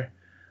everywhere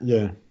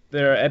Yeah,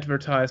 their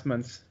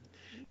advertisements.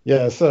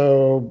 yeah.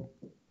 So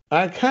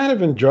I kind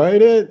of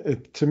enjoyed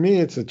it. To me,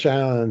 it's a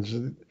challenge.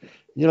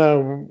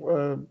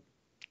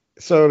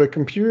 So the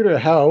computer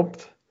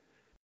helped,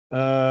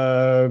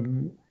 uh,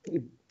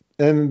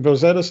 and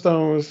Rosetta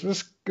Stone was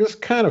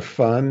just kind of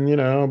fun,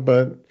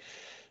 but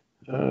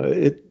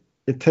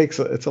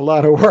it's a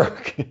lot of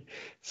work.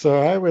 So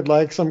I would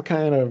like some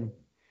kind of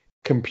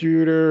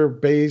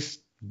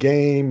computer-based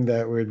game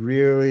that would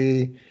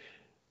really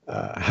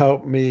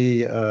help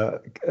me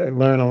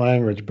learn a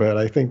language. But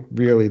I think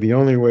really the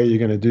only way you're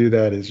going to do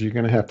that is you're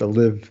going to have to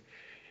live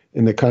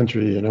in the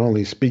country and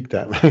only speak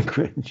that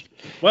language.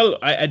 Well,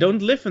 I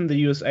don't live in the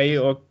USA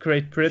or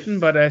Great Britain,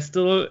 but I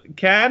still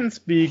can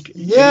speak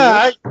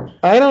Yeah, English.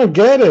 I don't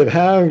get it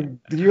how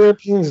the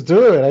Europeans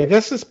do it. I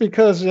guess it's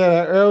because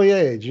early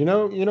age.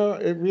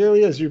 It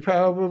really is. You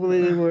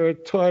probably were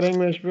taught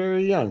English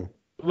very young.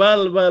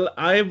 Well,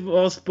 I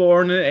was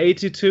born in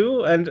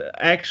 '82, and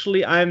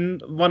actually, I'm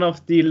one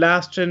of the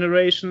last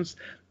generations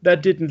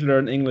that didn't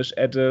learn English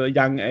at a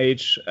young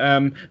age.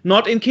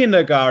 Not in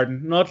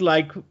kindergarten, not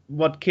like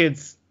what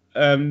kids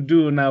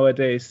do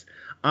nowadays.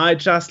 I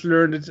just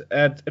learned it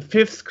at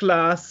fifth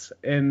class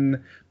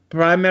in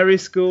primary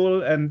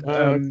school and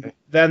Okay.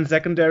 then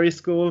secondary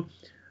school.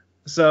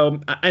 So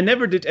I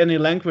never did any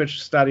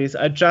language studies.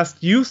 I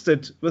just used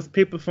it with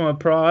people from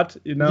abroad.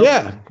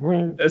 Yeah.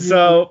 Well,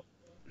 So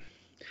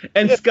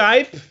and yeah.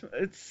 Skype,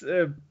 it's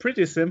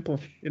pretty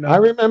simple, you I know.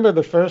 remember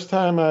the first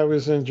time I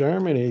was in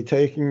Germany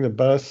taking the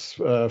bus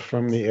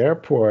from the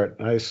airport.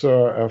 I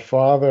saw a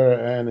father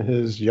and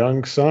his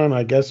young son,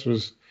 I guess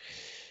was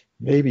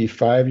maybe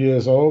 5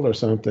 years old or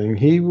something.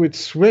 He would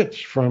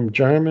switch from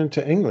German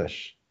to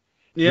English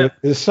Yeah, with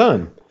his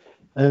son.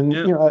 And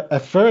yeah.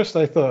 at first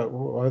I thought,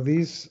 well, are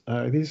these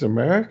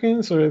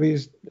Americans or are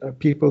these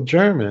people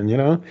German?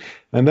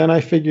 And then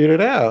I figured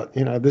it out.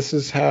 This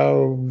is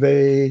how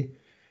they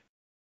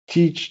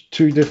teach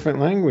two different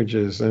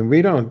languages, and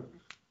we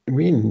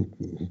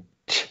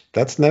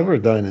that's never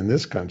done in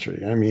this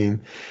country. I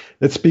mean,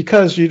 it's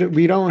because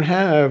we don't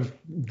have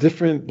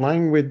different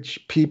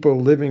language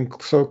people living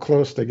so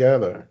close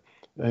together.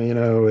 And,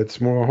 it's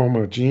more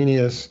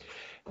homogeneous.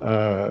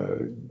 Uh,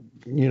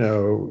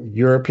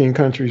 European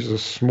countries are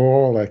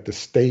small, like the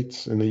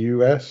states in the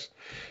U.S.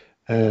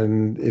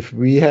 And if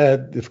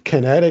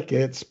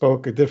Connecticut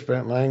spoke a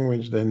different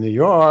language than New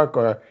York,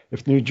 or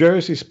if New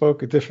Jersey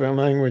spoke a different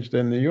language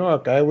than New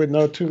York, I would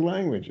know two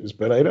languages,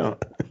 but I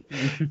don't.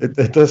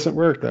 It doesn't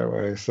work that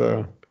way.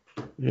 So,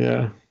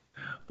 yeah.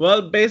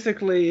 Well,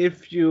 basically,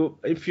 if you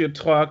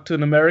talk to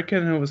an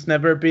American who has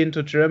never been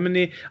to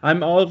Germany,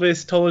 I'm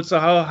always told, so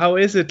how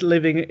is it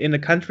living in a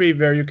country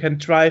where you can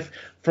drive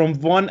from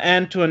one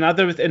end to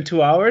another within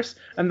 2 hours?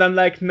 And I'm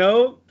like,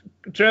 no,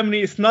 Germany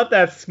is not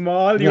that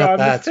small. You Not are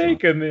that small.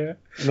 mistaken here.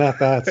 Not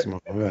that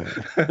small, right?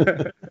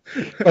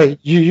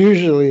 But you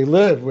usually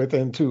live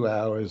within 2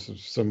 hours of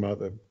some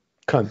other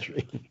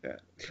country. Yeah.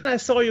 I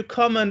saw you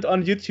comment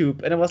on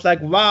YouTube and I was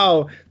like,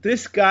 wow,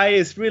 this guy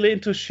is really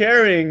into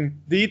sharing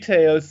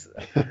details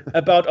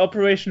about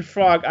Operation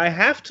Frog. I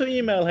have to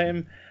email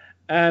him.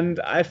 And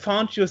I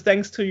found you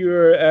thanks to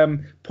your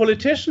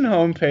politician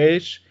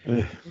homepage,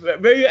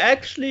 where you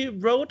actually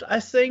wrote, I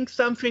think,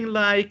 something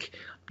like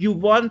you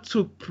want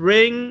to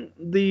bring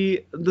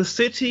the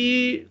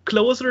city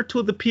closer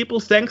to the people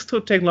thanks to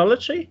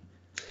technology.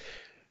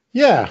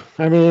 Yeah,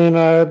 I mean,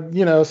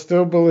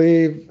 still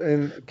believe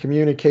in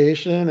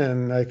communication,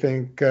 and I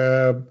think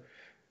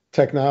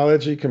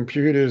technology,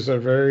 computers are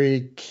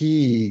very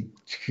key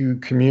to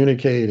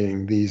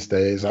communicating these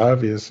days,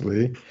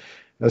 obviously,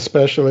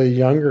 especially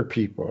younger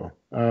people.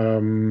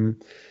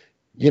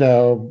 You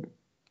know,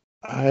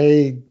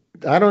 I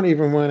I don't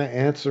even want to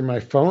answer my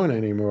phone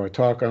anymore,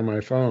 talk on my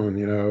phone.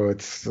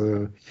 It's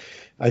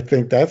I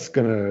think that's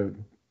gonna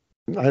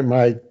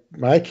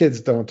my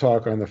kids don't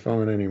talk on the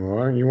phone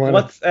anymore. You want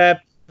to WhatsApp,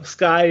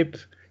 Skype,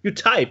 you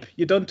type,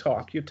 you don't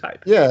talk, you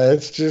type. Yeah,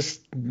 it's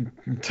just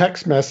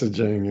text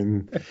messaging.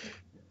 And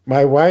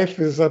my wife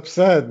is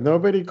upset.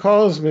 Nobody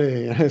calls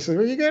me. I said,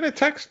 well, you get a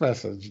text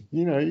message.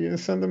 You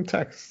send them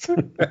texts.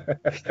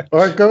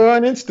 Or go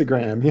on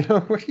Instagram.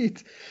 What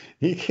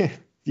you can't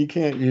you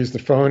can't use the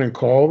phone and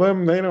call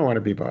them. They don't want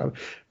to be bothered.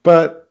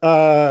 But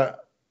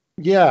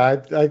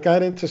yeah, I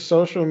got into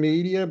social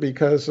media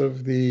because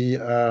of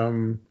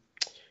the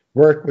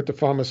work with the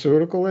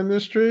pharmaceutical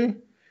industry.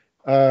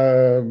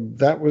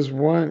 That was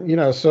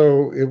one,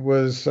 so it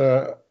was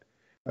a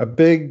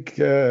big,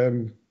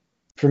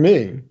 for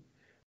me,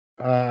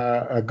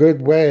 a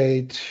good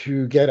way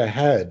to get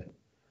ahead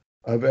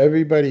of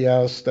everybody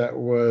else that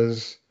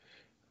was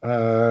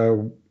uh,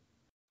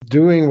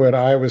 doing what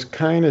I was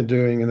kind of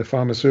doing in the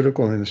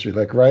pharmaceutical industry,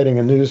 like writing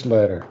a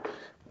newsletter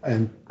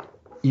and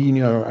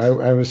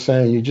I was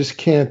saying you just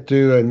can't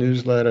do a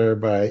newsletter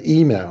by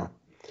email.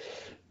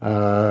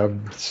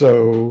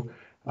 So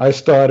I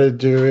started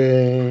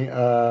doing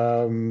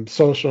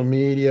social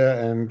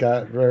media and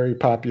got very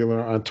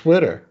popular on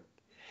Twitter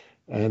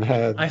and I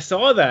had,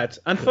 saw that.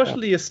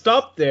 Unfortunately, you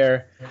stopped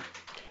there.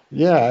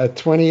 yeah,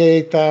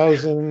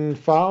 28,000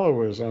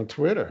 followers on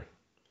Twitter,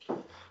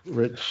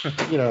 which,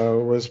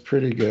 was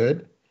pretty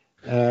good.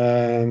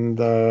 And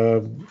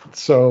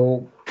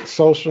so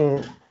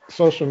social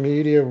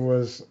media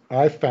was,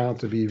 I found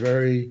to be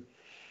very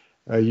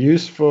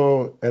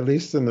useful, at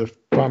least in the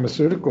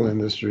pharmaceutical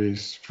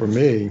industries for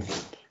me.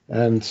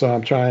 And so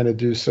I'm trying to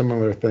do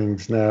similar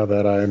things now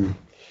that I'm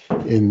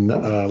in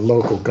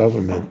local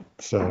government.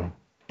 So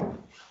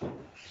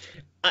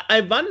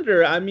I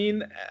wonder.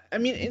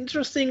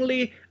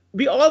 Interestingly,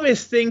 we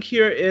always think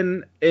here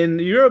in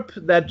Europe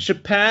that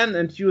Japan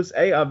and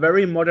USA are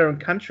very modern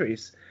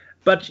countries,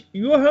 but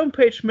your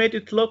homepage made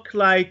it look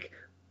like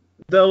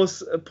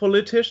those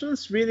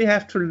politicians really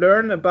have to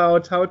learn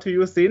about how to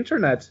use the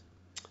internet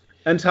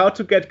and how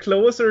to get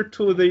closer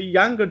to the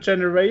younger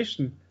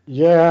generation.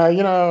 yeah,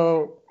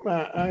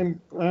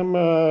 I'm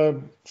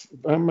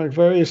a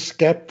very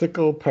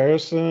skeptical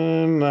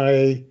person.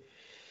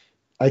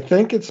 I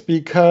think it's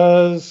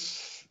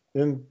because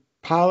in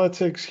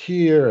politics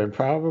here and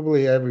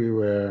probably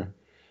everywhere,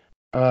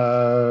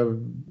 uh,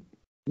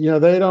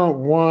 they don't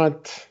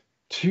want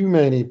too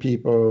many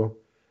people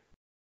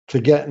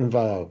to get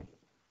involved.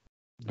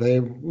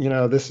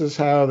 This is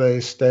how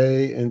they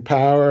stay in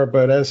power.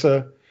 But as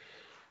a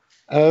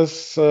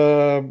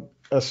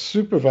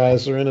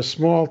supervisor in a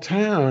small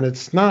town,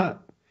 it's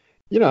not.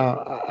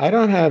 I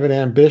don't have an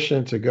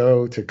ambition to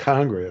go to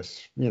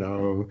Congress.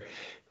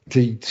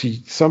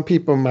 Some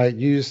people might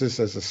use this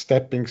as a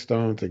stepping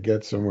stone to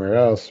get somewhere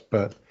else,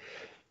 but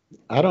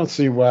I don't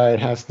see why it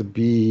has to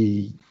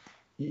be,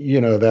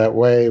 that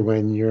way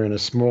when you're in a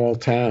small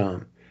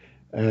town.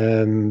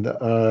 And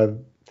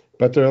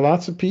but there are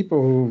lots of people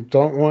who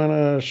don't want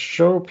to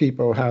show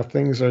people how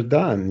things are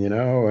done,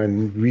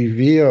 and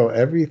reveal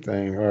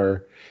everything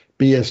or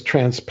be as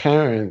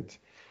transparent.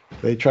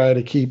 They try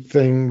to keep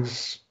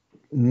things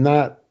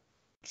not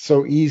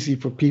so easy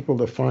for people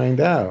to find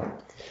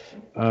out.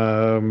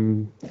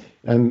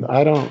 And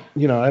I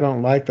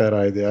don't like that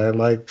idea. I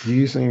like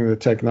using the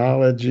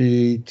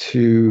technology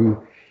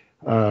to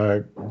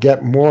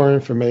get more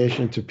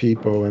information to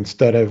people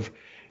instead of,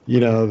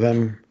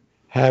 them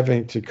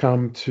having to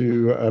come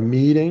to a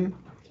meeting.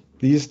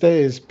 These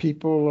days,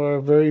 people are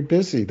very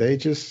busy. They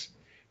just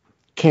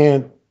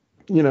can't,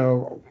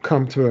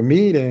 come to a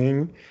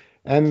meeting,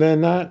 and they're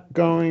not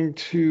going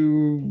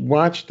to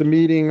watch the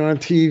meeting on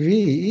TV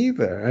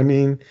either. I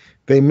mean,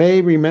 they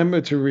may remember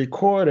to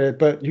record it,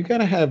 but you got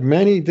to have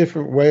many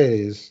different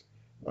ways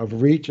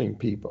of reaching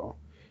people.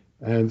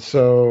 And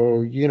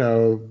so,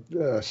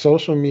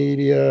 social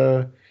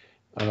media,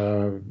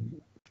 uh,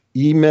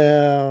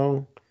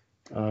 email,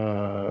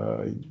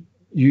 uh,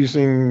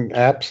 using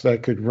apps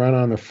that could run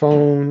on the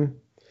phone,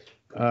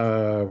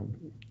 uh,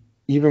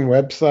 even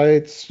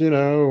websites,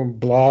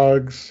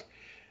 blogs.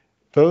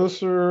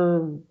 Those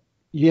are,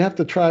 you have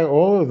to try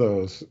all of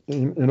those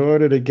in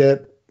order to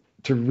get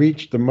to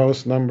reach the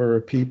most number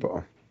of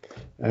people.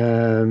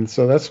 And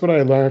so that's what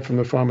I learned from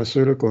the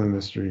pharmaceutical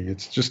industry.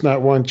 It's just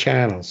not one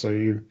channel.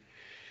 So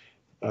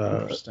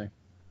Interesting.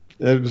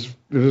 it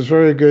was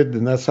very good,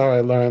 and that's how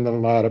I learned a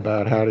lot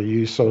about how to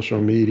use social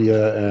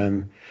media,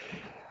 and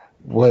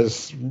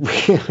was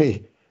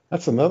really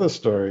that's another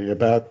story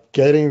about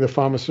getting the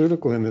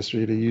pharmaceutical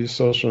industry to use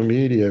social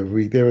media.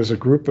 There was a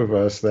group of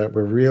us that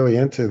were really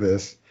into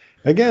this.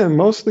 Again,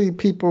 mostly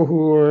people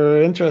who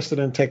are interested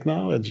in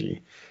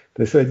technology.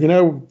 They said,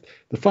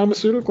 the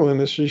pharmaceutical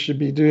industry should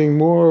be doing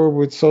more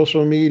with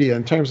social media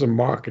in terms of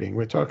marketing.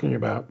 We're talking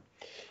about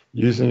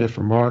using it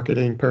for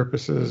marketing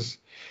purposes.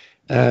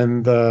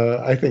 And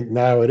I think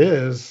now it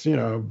is,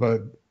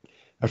 but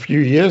a few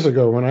years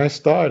ago when I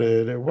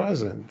started, it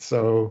wasn't.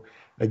 So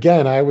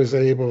again, I was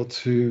able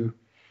to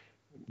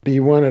be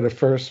one of the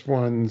first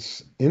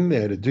ones in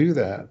there to do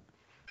that.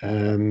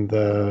 And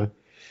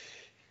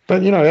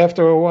but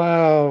after a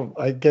while,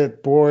 I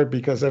get bored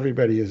because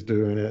everybody is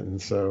doing it,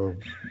 and so.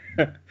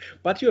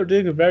 But you're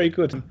doing very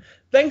good.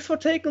 Thanks for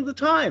taking the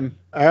time.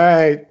 All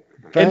right,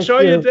 thank Enjoy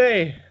your you.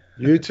 day.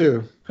 You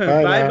too.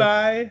 Bye Bye now.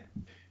 bye.